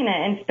liking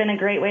it, and it's been a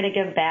great way to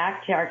give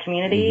back to our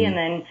community and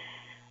then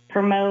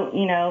promote,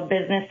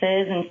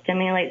 businesses and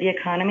stimulate the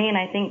economy. And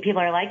I think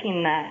people are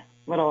liking that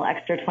little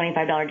extra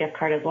 $25 gift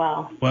card as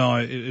well. Well,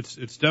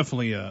 it's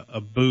definitely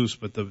a boost,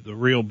 but the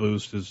real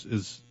boost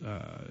is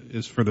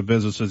for the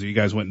businesses that you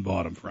guys went and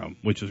bought them from,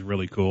 which is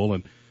really cool.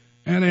 And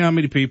how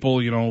many people,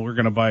 we're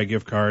going to buy a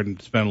gift card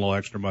and spend a little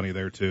extra money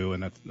there too,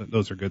 and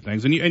those are good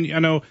things. And I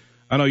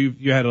know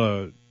you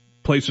had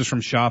places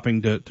from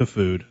shopping to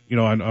food.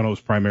 I know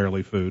it's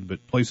primarily food,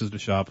 but places to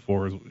shop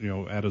for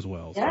at as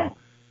well. Yeah.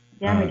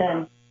 So, we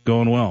did.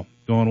 Going well.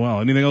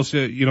 Anything else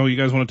you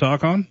guys want to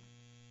talk on?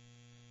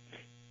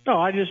 No,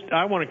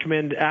 I want to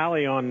commend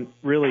Allie on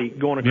really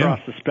going across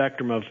the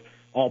spectrum of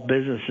all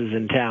businesses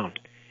in town.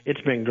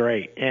 it's been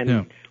great.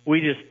 And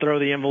we just throw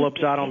the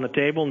envelopes out on the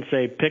table and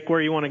say, pick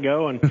where you want to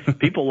go, and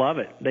people love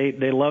it.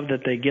 They love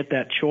that they get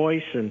that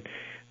choice, and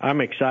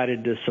I'm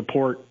excited to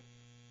support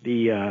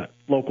the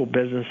local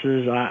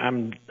businesses.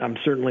 I'm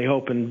certainly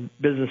hoping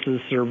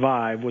businesses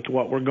survive with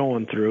what we're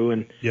going through,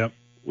 and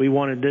we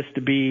wanted this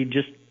to be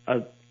just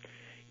a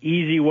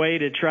easy way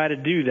to try to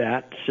do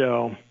that.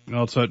 So,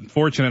 well, it's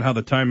unfortunate how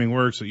the timing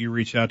works that you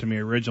reached out to me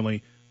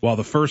originally while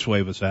the first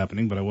wave was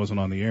happening, but I wasn't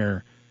on the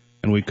air.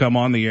 And we come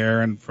on the air,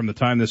 and from the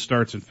time this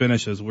starts and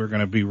finishes, we're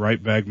going to be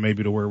right back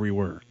maybe to where we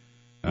were.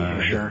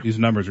 Sure. These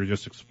numbers are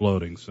just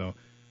exploding. So,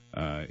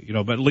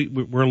 but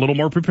we're a little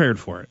more prepared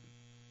for it.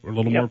 We're a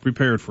little more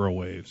prepared for a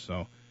wave.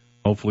 So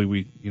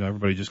hopefully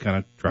everybody just kind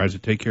of tries to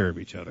take care of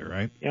each other,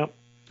 right? Yep.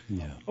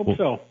 Yeah. Hope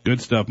so.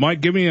 Good stuff.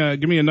 Mike, give me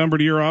a number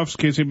to your office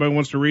in case anybody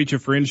wants to reach you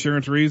for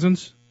insurance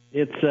reasons.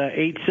 It's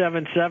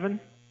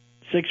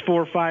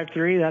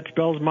 877-6453. That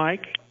spells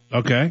Mike.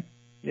 Okay.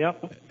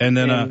 Yep. And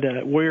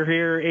then we're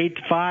here 8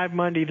 to 5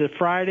 Monday to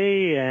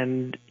Friday,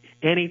 and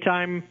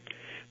anytime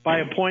by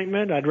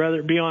appointment. I'd rather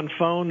it be on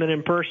phone than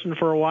in person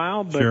for a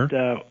while, but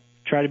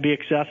try to be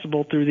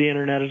accessible through the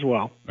internet as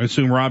well. I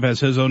assume Rob has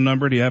his own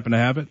number. Do you happen to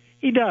have it?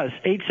 He does,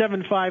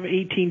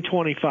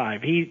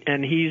 875-1825.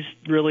 He's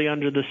really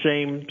under the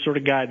same sort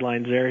of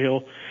guidelines there.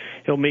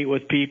 He'll meet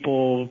with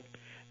people,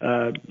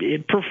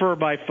 prefer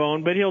by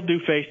phone, but he'll do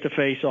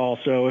face-to-face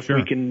also if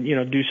we can,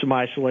 do some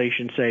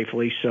isolation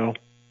safely. So,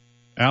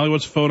 Allie,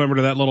 what's the phone number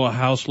to that little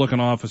house-looking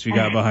office you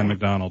got behind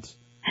McDonald's?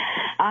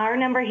 Our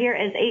number here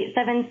is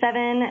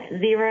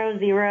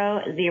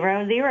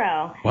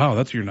 877-0000. Wow,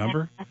 that's your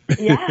number?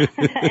 Yeah,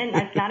 and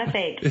that's not a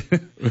fake.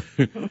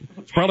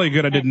 It's probably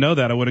good I didn't know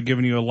that. I would have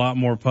given you a lot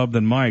more pub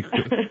than Mike.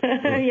 Right.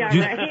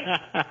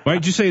 Why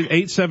did you say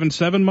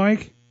 877,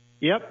 Mike?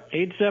 Yep,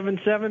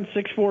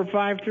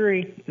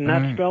 877-6453, and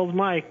that spells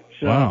Mike.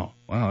 So. Wow,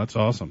 that's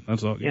awesome.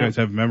 That's all. You guys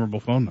have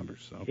memorable phone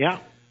numbers. So. Yeah.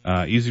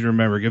 Easy to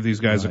remember. Give these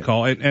guys a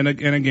call. And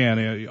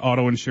again,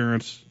 auto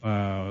insurance,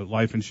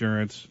 life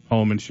insurance,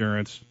 home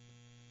insurance.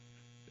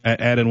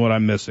 Add in what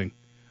I'm missing.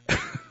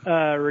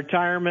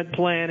 Retirement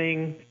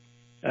planning,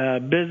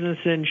 business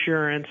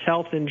insurance,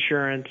 health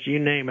insurance, you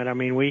name it. I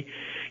mean, we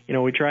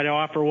try to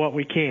offer what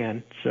we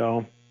can.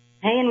 So.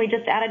 Hey, and we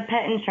just added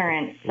pet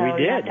insurance. So we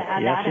did.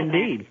 Yes,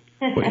 indeed.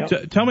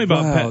 Tell me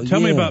about Tell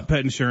me about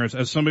pet insurance.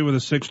 As somebody with a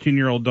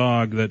 16-year-old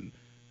dog that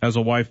has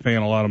a wife paying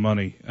a lot of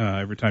money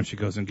every time she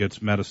goes and gets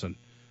medicine.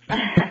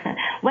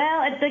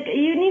 Well, it's like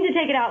you need to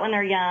take it out when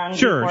they're young.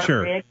 Sure.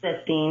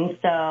 Pre-existing.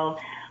 So,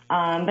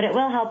 but it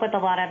will help with a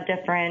lot of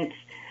different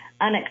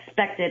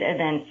unexpected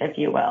events, if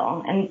you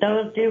will, and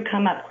those do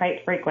come up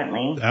quite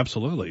frequently.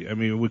 Absolutely. I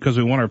mean, because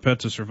we want our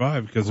pets to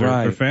survive because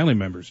they're family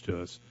members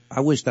to us. I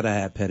wish that I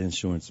had pet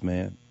insurance,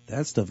 man.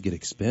 That stuff get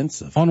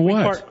expensive. On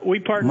what? We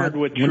partnered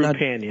with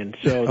Trupanion,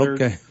 so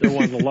they're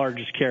one of the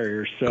largest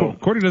carriers. So,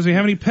 Courtney, does he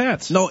have any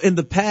pets? No, in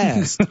the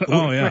past.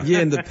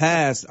 Yeah, in the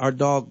past, our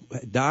dog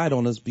died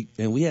on us,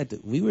 and we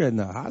were in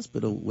the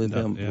hospital with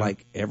him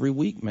like every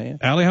week, man.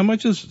 Allie, how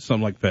much is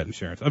something like pet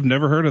insurance? I've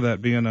never heard of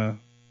that being a.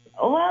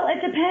 Well,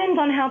 it depends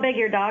on how big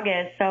your dog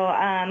is, so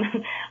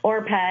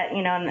or pet,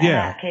 in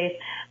that case.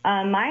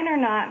 Mine are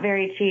not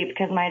very cheap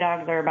because my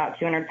dogs are about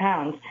 200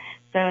 pounds.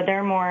 So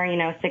they're more,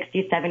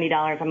 $60,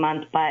 $70 a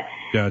month. But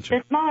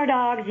the smaller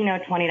dogs,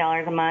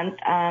 $20 a month,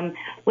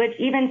 which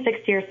even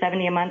 $60 or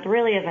 $70 a month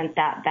really isn't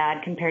that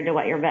bad compared to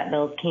what your vet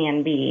bills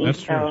can be.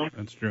 That's true.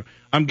 That's true.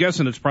 I'm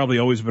guessing it's probably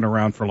always been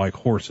around for like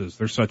horses.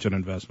 They're such an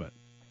investment.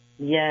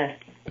 Yes.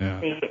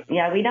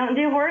 Yeah, we don't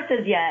do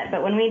horses yet,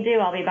 but when we do,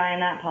 I'll be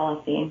buying that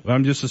policy.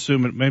 I'm just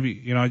assuming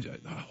maybe,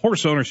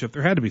 horse ownership,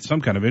 there had to be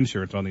some kind of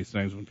insurance on these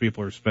things when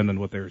people are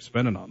spending what they were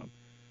spending on them.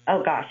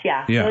 Oh, gosh,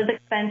 yeah. Those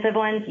expensive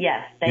ones,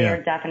 yes, they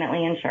are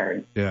definitely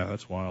insured. Yeah,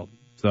 that's wild.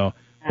 So,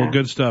 well,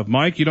 good stuff.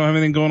 Mike, you don't have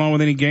anything going on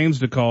with any games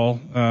to call,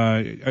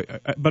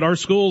 but are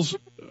schools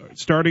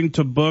starting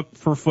to book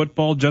for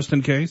football just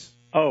in case?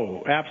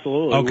 Oh,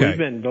 absolutely. Okay. We've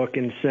been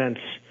booking since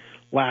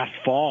last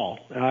fall.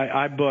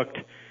 I booked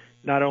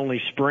not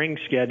only spring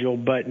schedule,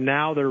 but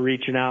now they're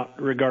reaching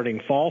out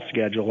regarding fall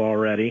schedule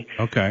already.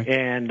 Okay.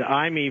 And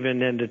I'm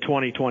even into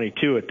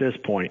 2022 at this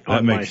point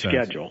on my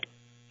schedule.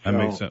 That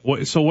makes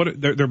sense. So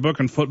what? They're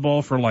booking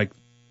football for like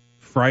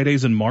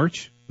Fridays in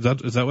March?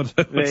 Is that what?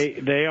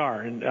 They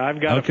are, and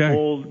I've got a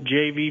full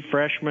JV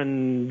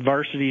freshman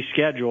varsity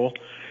schedule,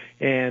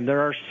 and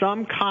there are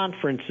some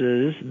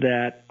conferences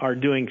that are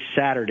doing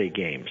Saturday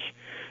games.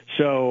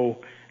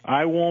 So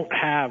I won't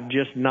have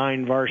just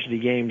 9 varsity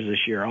games this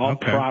year. I'll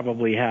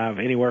probably have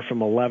anywhere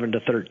from 11 to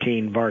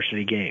 13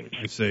 varsity games.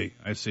 I see.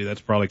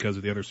 That's probably because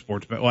of the other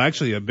sports. Well,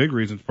 actually, a big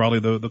reason is probably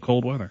the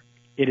cold weather.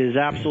 It is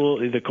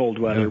absolutely the cold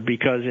weather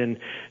because in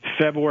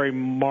February,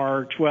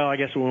 March, well, I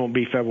guess it won't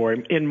be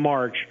February. In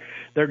March,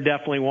 they're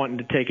definitely wanting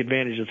to take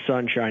advantage of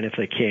sunshine if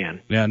they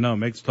can. Yeah, no,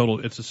 it's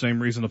the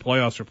same reason the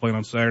playoffs are playing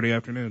on Saturday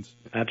afternoons.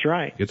 That's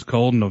right. It's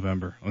cold in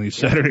November on these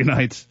Saturday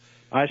nights.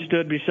 I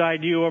stood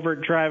beside you over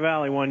at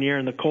Tri-Valley one year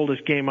in the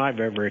coldest game I've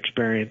ever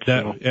experienced.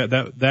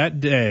 That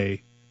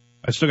day,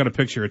 I still got a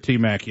picture of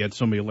T-Mac. He had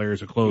so many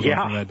layers of clothes on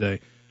from that day.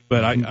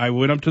 But I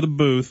went up to the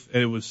booth,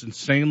 and it was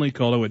insanely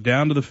cold. I went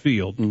down to the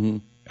field,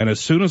 and as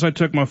soon as I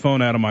took my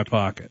phone out of my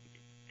pocket,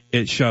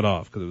 it shut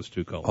off because it was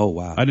too cold. Oh,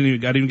 wow. I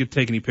didn't even get to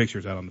take any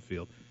pictures out on the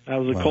field. That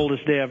was the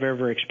coldest day I've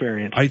ever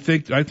experienced. I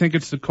think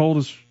it's the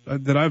coldest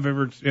that I've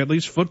ever, at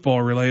least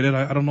football related.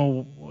 I don't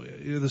know,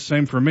 the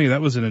same for me.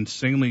 That was an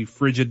insanely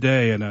frigid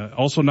day, and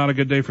also not a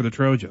good day for the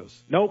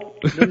Trojans. Nope,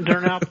 didn't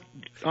turn out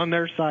on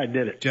their side,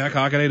 did it? Jack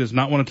Hockaday does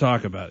not want to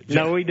talk about it.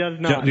 No, he does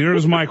not. Neither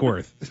does Mike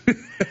Worth.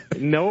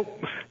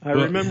 Nope, I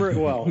remember it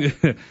well.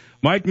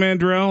 Mike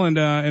Mandrell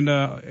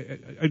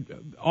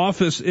and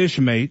office-ish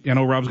mate. I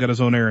know Rob's got his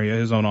own area,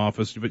 his own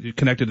office, but you're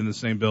connected in the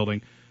same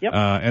building. Yep.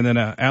 And then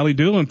Ali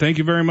Doolin, thank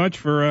you very much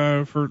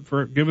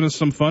for giving us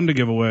some fun to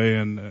give away,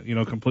 and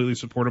completely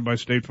supported by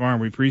State Farm.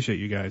 We appreciate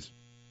you guys.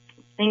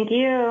 Thank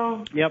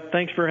you. Yep,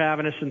 thanks for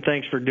having us, and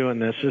thanks for doing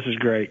this. This is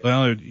great.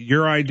 Well,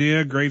 your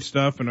idea, great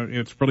stuff, and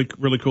it's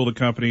really cool, the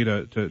company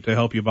to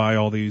help you buy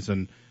all these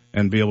and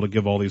be able to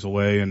give all these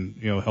away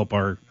and help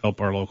our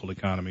local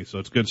economy. So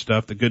it's good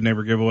stuff. The Good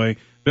Neighbor giveaway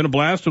been a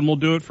blast, and we'll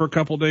do it for a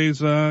couple of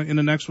days in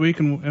the next week,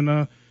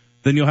 and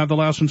then you'll have the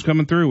last ones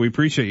coming through. We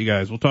appreciate you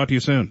guys. We'll talk to you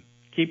soon.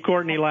 Keep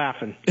Courtney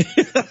laughing.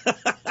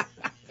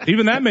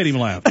 Even that made him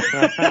laugh.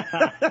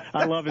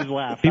 I love his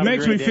laugh. He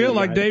makes me feel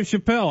like Dave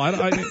Chappelle.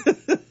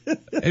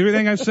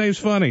 Everything I say is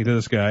funny to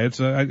this guy.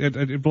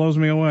 It blows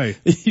me away.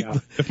 Yeah.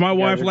 If my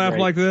wife laughed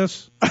like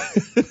this.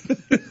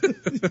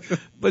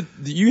 But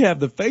you have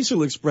the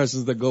facial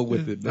expressions that go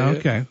with it, man.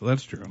 Okay, well,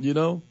 that's true.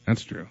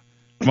 That's true.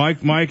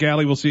 Mike,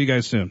 Allie, we'll see you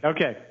guys soon.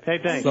 Okay. Hey,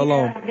 thanks. So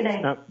long. Have a good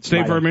day.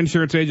 State Farm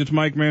Insurance agents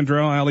Mike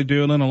Mandrell, Allie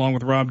Doolin, along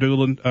with Rob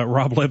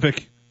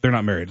Lippick. They're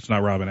not married. It's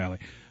not Rob and Allie.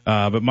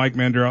 But Mike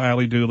Mandrell,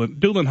 Allie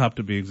Doolin Hupp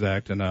to be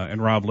exact,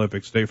 and Rob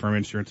Lippick, State Farm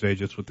Insurance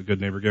agents with the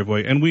Good Neighbor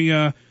giveaway. And we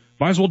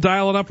might as well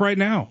dial it up right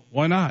now.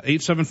 Why not?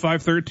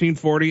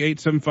 875-1340,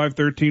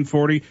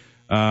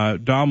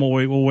 875-1340. Dom,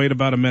 we'll wait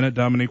about a minute.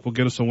 Dominique will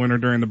get us a winner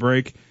during the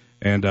break.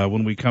 And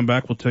when we come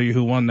back, we'll tell you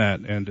who won that.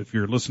 And if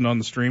you're listening on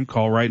the stream,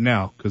 call right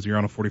now because you're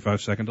on a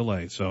 45-second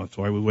delay. So that's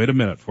why we wait a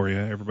minute for you,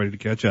 everybody, to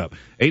catch up.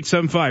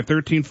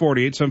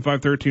 875-1340,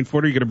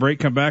 875-1340. You get a break,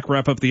 come back,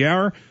 wrap up the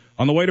hour.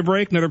 On the way to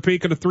break, another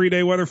peek at a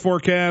 3-day weather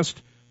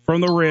forecast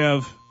from the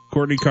Rev.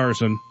 Courtney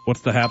Carson,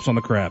 what's the haps on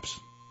the craps?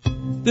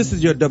 This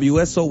is your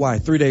WSOY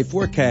 3-day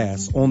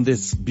forecast on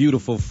this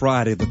beautiful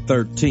Friday the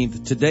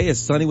 13th. Today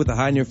is sunny with a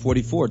high near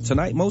 44.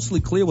 Tonight, mostly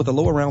clear with a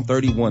low around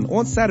 31.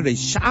 On Saturday,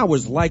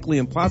 showers likely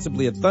and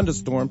possibly a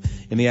thunderstorm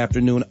in the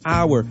afternoon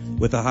hour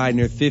with a high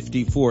near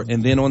 54.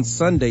 And then on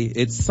Sunday,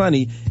 it's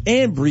sunny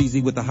and breezy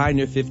with a high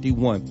near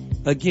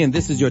 51. Again,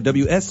 this is your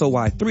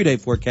WSOY 3-day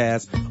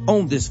forecast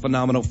on this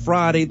phenomenal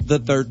Friday the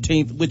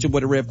 13th. With your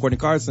boy, the Rev. Courtney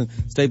Carson.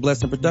 Stay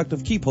blessed and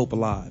productive. Keep hope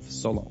alive.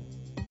 So long.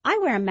 I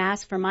wear a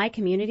mask for my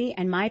community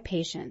and my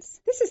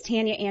patients. This is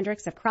Tanya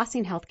Andrix of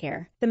Crossing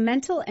Healthcare. The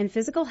mental and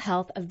physical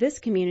health of this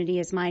community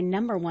is my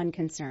number one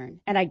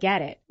concern. And I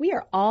get it. We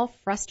are all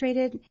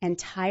frustrated and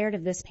tired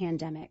of this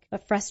pandemic.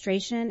 But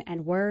frustration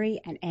and worry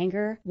and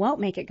anger won't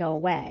make it go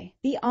away.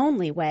 The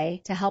only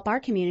way to help our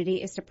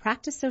community is to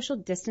practice social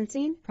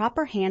distancing,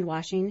 proper hand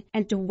washing,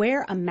 and to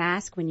wear a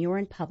mask when you're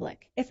in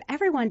public. If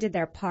everyone did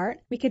their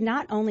part, we could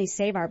not only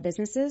save our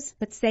businesses,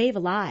 but save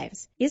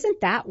lives.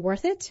 Isn't that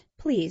worth it?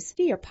 Please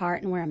do your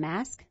part and wear a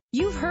mask.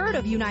 You've heard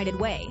of United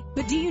Way,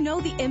 but do you know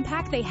the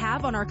impact they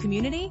have on our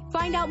community?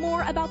 Find out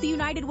more about the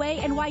United Way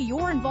and why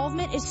your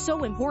involvement is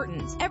so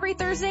important. Every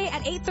Thursday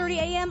at 8:30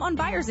 a.m. on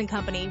Byers &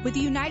 Company with the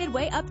United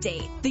Way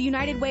update. The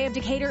United Way of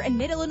Decatur and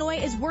Mid-Illinois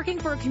is working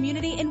for a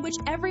community in which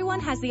everyone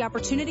has the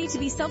opportunity to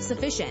be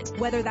self-sufficient,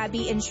 whether that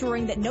be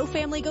ensuring that no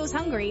family goes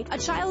hungry, a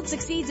child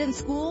succeeds in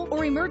school,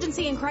 or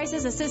emergency and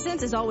crisis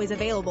assistance is always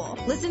available.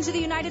 Listen to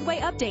the United Way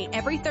update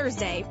every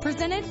Thursday,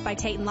 presented by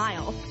Tate &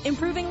 Lyle,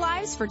 improving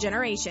lives for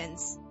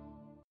generations.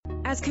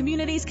 As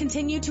communities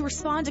continue to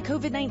respond to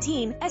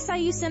COVID-19,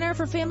 SIU Center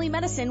for Family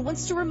Medicine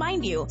wants to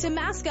remind you to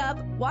mask up,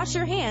 wash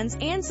your hands,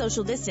 and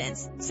social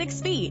distance.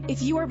 6 feet.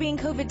 If you are being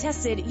COVID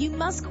tested, you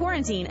must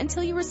quarantine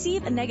until you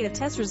receive a negative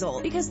test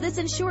result because this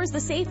ensures the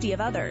safety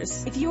of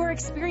others. If you are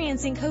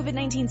experiencing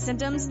COVID-19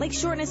 symptoms like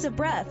shortness of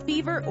breath,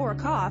 fever, or a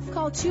cough,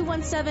 call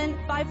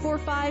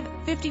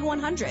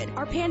 217-545-5100.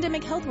 Our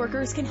pandemic health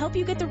workers can help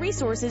you get the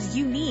resources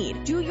you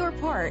need. Do your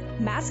part.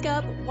 Mask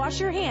up, wash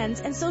your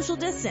hands, and social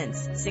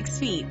distance. 6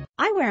 feet.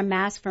 I wear a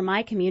mask for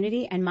my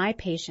community and my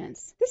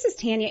patients. This is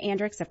Tanya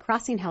Andrix of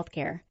Crossing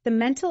Healthcare. The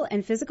mental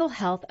and physical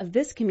health of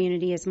this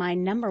community is my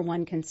number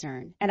one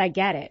concern. And I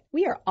get it.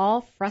 We are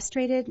all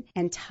frustrated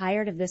and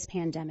tired of this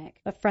pandemic.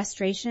 But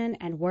frustration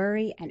and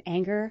worry and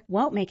anger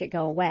won't make it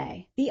go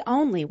away. The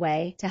only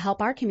way to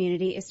help our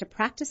community is to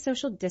practice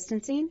social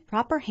distancing,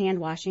 proper hand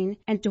washing,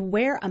 and to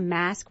wear a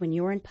mask when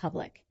you're in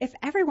public. If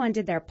everyone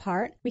did their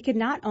part, we could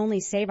not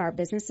only save our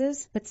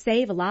businesses, but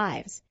save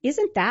lives.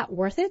 Isn't that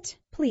worth it?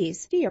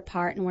 Please do your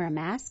part and wear a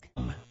mask.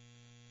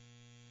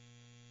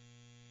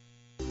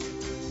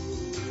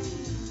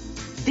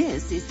 This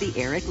This is the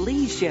Eric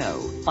Lee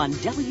Show on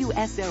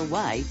WSOY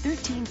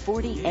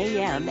 1340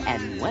 AM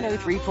and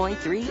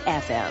 103.3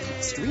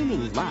 FM.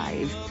 Streaming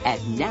live at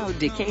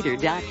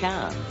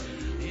nowdecatur.com.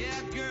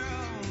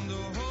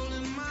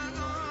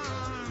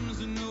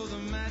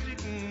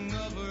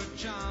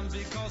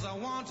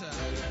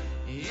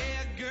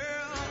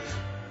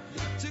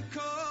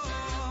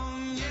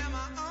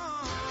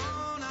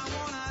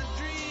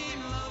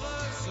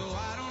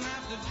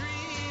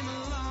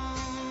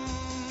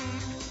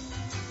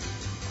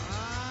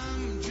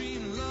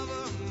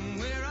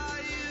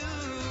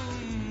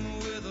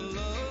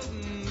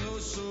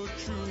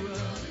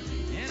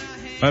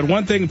 I had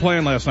one thing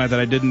planned last night that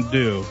I didn't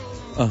do.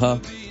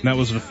 And that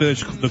was to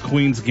finish The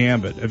Queen's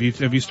Gambit. Have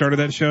you started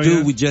that show yet?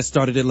 Dude, we just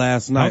started it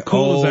last night. How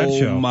cool is that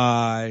show? Oh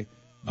my.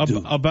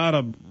 About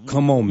a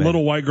come on, man.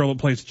 Little white girl that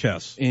plays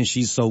chess. And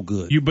she's so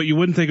good. But you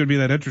wouldn't think it would be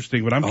that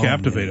interesting, but I'm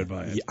captivated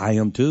by it. Yeah, I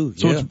am too.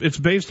 So yeah. it's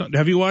based on,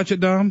 have you watched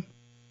it, Dom?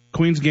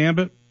 Queen's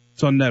Gambit?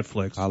 It's on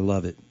Netflix. I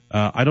love it.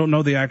 I don't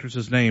know the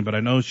actress's name, but I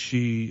know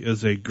she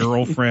is a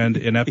girlfriend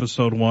in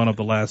episode 1 of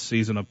the last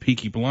season of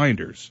Peaky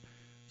Blinders.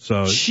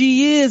 So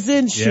she is,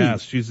 isn't she?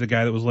 Yes, she's the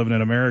guy that was living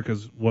in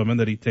America's woman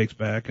that he takes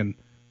back and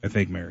I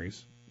think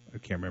marries. I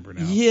can't remember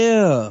now.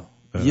 Yeah.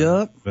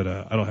 Yep. But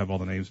I don't have all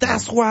the names.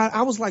 That's why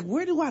I was like,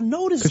 where do I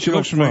know this girl she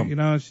looks from? You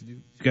know, she's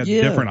got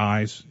different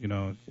eyes. You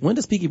know. When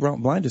does Peaky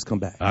Blinders come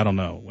back? I don't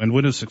know. And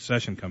when does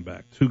Succession come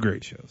back? 2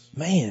 great shows.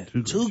 Man,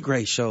 two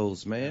great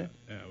shows, man.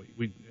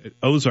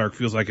 Ozark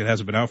feels like it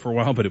hasn't been out for a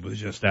while, but it was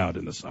just out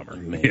in the summer.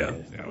 Man. Yeah,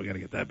 we got to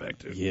get that back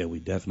too. Yeah, we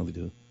definitely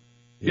do.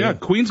 Yeah,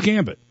 Queen's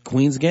Gambit.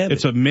 Queen's Gambit.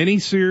 It's a mini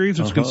series.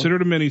 It's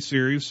considered a mini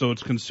series, so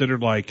it's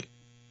considered like,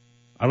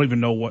 I don't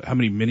even know how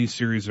many mini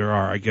series there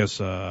are. I guess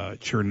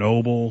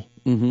Chernobyl,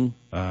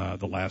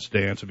 The Last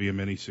Dance would be a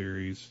mini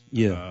series.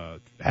 Yeah.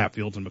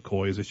 Hatfields and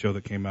McCoy is a show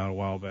that came out a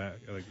while back.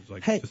 I think it was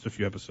like just a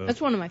few episodes. That's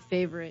one of my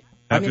favorite.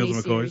 Hatfields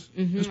and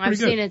McCoys. I've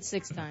seen it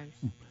 6 times.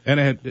 And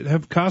it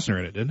had Costner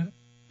in it, didn't it?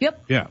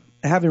 Yep. Yeah.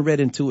 I haven't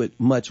read into it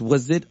much.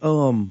 Was it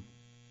a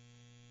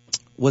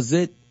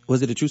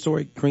true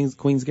story?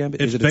 Queen's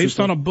Gambit? It's based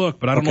on a book,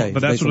 but I don't know.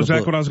 But that's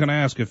exactly what I was going to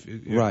ask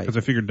right. Because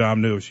I figured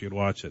Dom knew if she had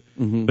watched it.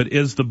 But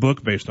is the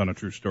book based on a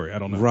true story? I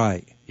don't know.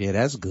 Right. Yeah,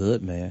 that's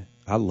good, man.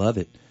 I love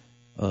it.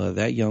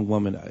 That young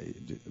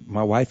woman,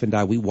 my wife and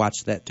I, we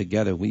watched that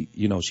together.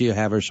 She'll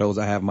have her shows,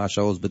 I have my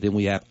shows, but then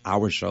we have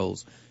our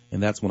shows.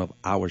 And that's one of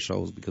our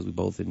shows because we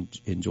both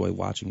enjoy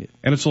watching it.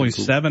 And it's only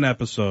 7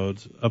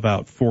 episodes,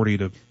 about 40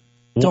 to...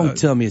 Don't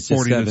tell me it's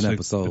just 7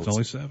 episodes. It's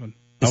only 7.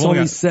 It's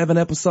only 7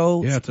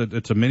 episodes? Yeah,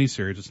 it's a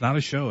mini-series. It's not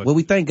a show. Well,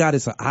 we thank God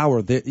it's an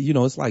hour.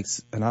 It's like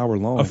an hour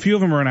long. A few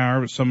of them are an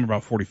hour, but some are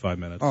about 45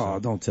 minutes. Oh,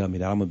 don't tell me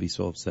that. I'm going to be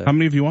so upset. How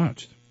many have you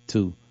watched?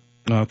 2.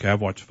 Okay,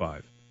 I've watched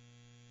 5.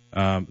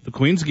 The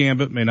Queen's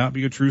Gambit may not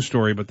be a true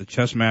story, but the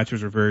chess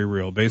matches are very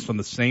real. Based on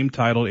the same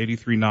titled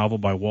 83 novel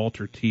by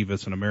Walter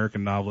Tevis, an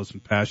American novelist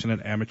and passionate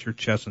amateur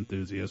chess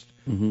enthusiast,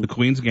 The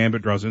Queen's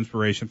Gambit draws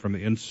inspiration from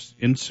the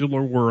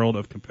insular world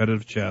of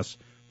competitive chess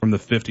from the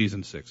 50s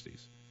and 60s.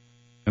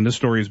 And this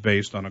story is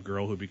based on a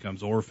girl who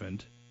becomes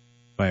orphaned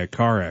by a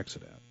car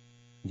accident.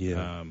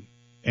 Yeah.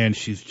 And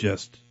she's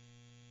just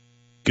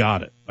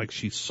got it. Like,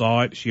 she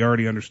saw it. She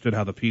already understood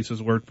how the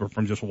pieces worked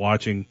from just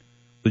watching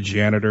the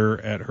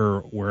janitor at her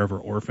wherever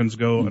orphans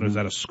go. And is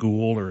that a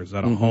school or is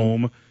that a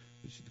home?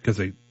 Because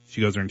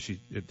she goes there and she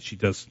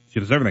does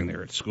everything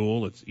there. It's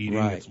school, it's eating,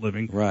 it's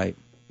living. Right.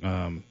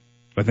 I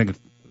think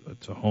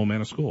it's a home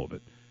and a school,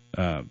 but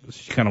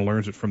she kind of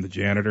learns it from the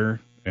janitor,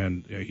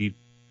 and he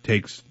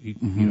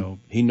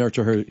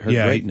nurture her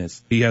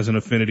greatness. He has an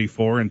affinity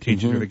for her and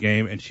teaches her the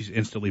game, and she's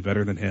instantly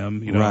better than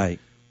him. Right.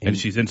 And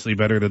she's instantly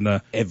better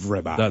than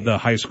everybody. The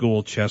high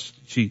school chess.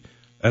 She,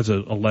 as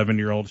an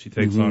 11-year-old, she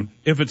takes on.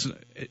 If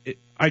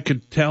I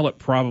could tell it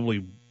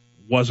probably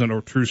wasn't a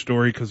true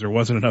story because there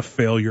wasn't enough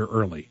failure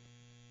early.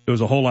 There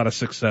was a whole lot of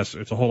success.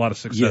 It's a whole lot of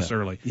success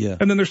early. Yeah.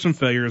 And then there's some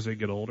failure as they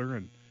get older.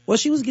 And well,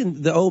 she was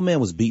the old man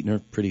was beating her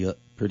pretty.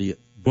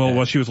 Well,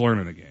 while she was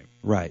learning the game.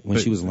 Right. When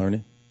she was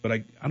learning. But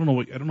I don't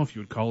know if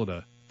you would call it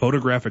a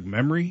photographic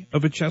memory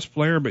of a chess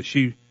player, but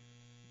she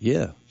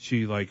I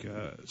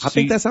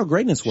think that's how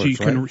greatness works.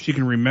 She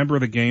can remember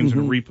the games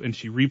and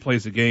she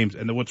replays the games.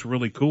 And then what's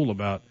really cool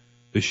about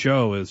the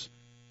show is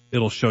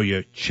it'll show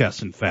you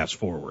chess and fast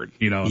forward.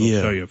 It'll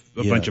show you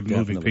a bunch of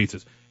moving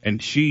pieces.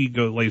 And she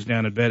lays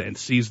down in bed and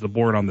sees the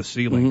board on the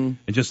ceiling,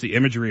 and just the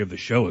imagery of the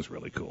show is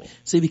really cool.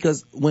 See,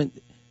 because when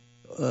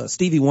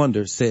Stevie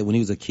Wonder said when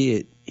he was a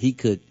kid he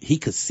could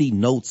see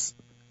notes.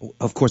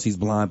 Of course, he's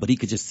blind, but he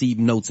could just see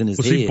notes in his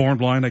head. Was he born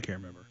blind? I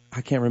can't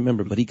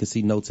remember. But he could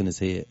see notes in his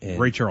head. And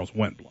Ray Charles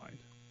went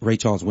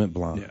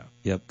blind.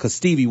 Yeah. Because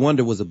Stevie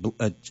Wonder was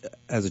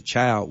as a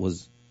child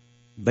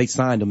they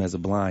signed him as a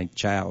blind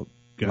child,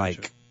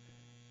 Gotcha.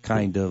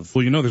 kind of.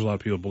 Well, there's a lot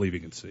of people believe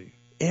he can see.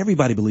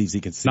 Everybody believes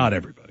he can see. Not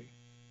everybody,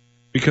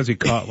 because he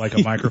caught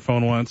a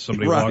microphone once.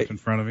 Somebody walked in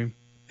front of him.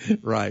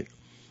 Right.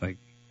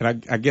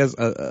 And I guess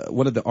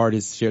one of the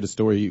artists shared a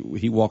story.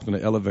 He walked in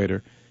the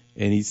elevator,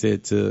 and he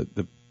said to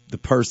the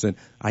person,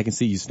 I can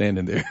see you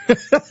standing there.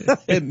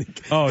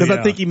 Because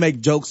I think he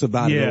make jokes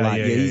about it a lot.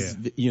 He's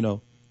you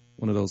know,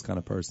 one of those kind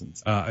of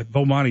persons.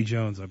 Bomani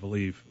Jones, I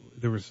believe.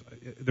 There's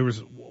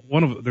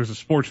a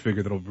sports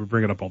figure that'll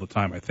bring it up all the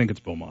time. I think it's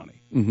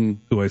Bomani,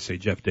 who I say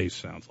Jeff Dace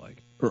sounds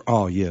like.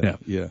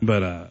 Yeah.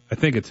 But I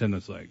think it's him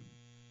that's like,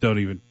 don't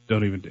even.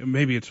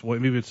 Maybe it's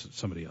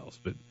somebody else.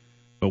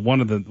 But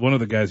one of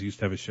the guys who used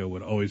to have a show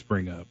would always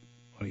bring up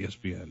on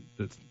ESPN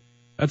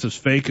that's as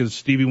fake as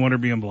Stevie Wonder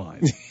being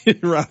blind.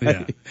 Right.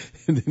 Yeah.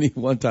 And then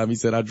one time he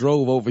said, I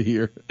drove over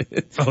here.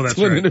 Oh, that's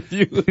to an right.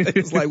 interview.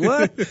 It's like,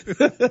 what?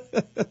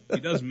 He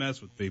does mess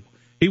with people.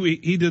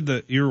 He did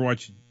you ever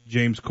watch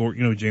James Corden?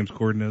 You know who James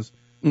Corden is?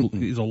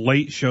 He's a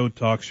late show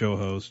talk show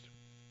host.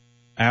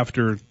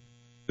 After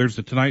there's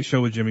the Tonight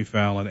Show with Jimmy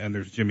Fallon, and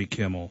there's Jimmy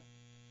Kimmel,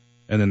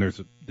 and then there's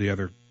the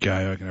other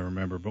guy I can never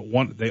remember.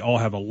 But they all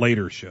have a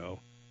later show,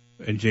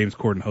 and James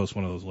Corden hosts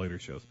one of those later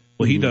shows.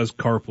 Well, he does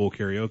carpool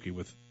karaoke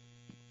with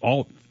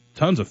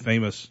tons of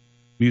famous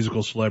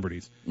musical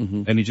celebrities,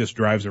 and he just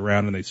drives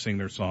around and they sing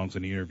their songs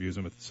and he interviews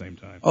them at the same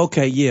time.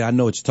 Okay, yeah, I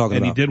know what you're talking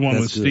about. And he did one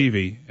That's with good.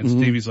 Stevie, and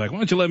Stevie's like, "Why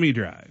don't you let me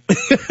drive?"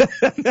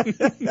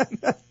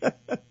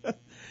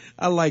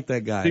 I like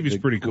that guy. Stevie's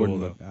pretty cool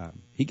though.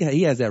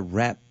 He has that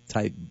rap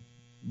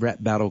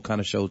battle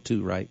kind of show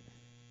too, right?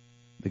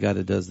 The guy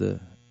that does the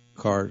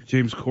car.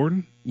 James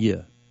Corden?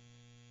 Yeah.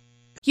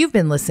 You've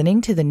been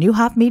listening to the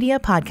Newhoff Media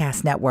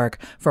Podcast Network.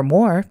 For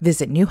more,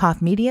 visit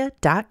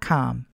newhoffmedia.com.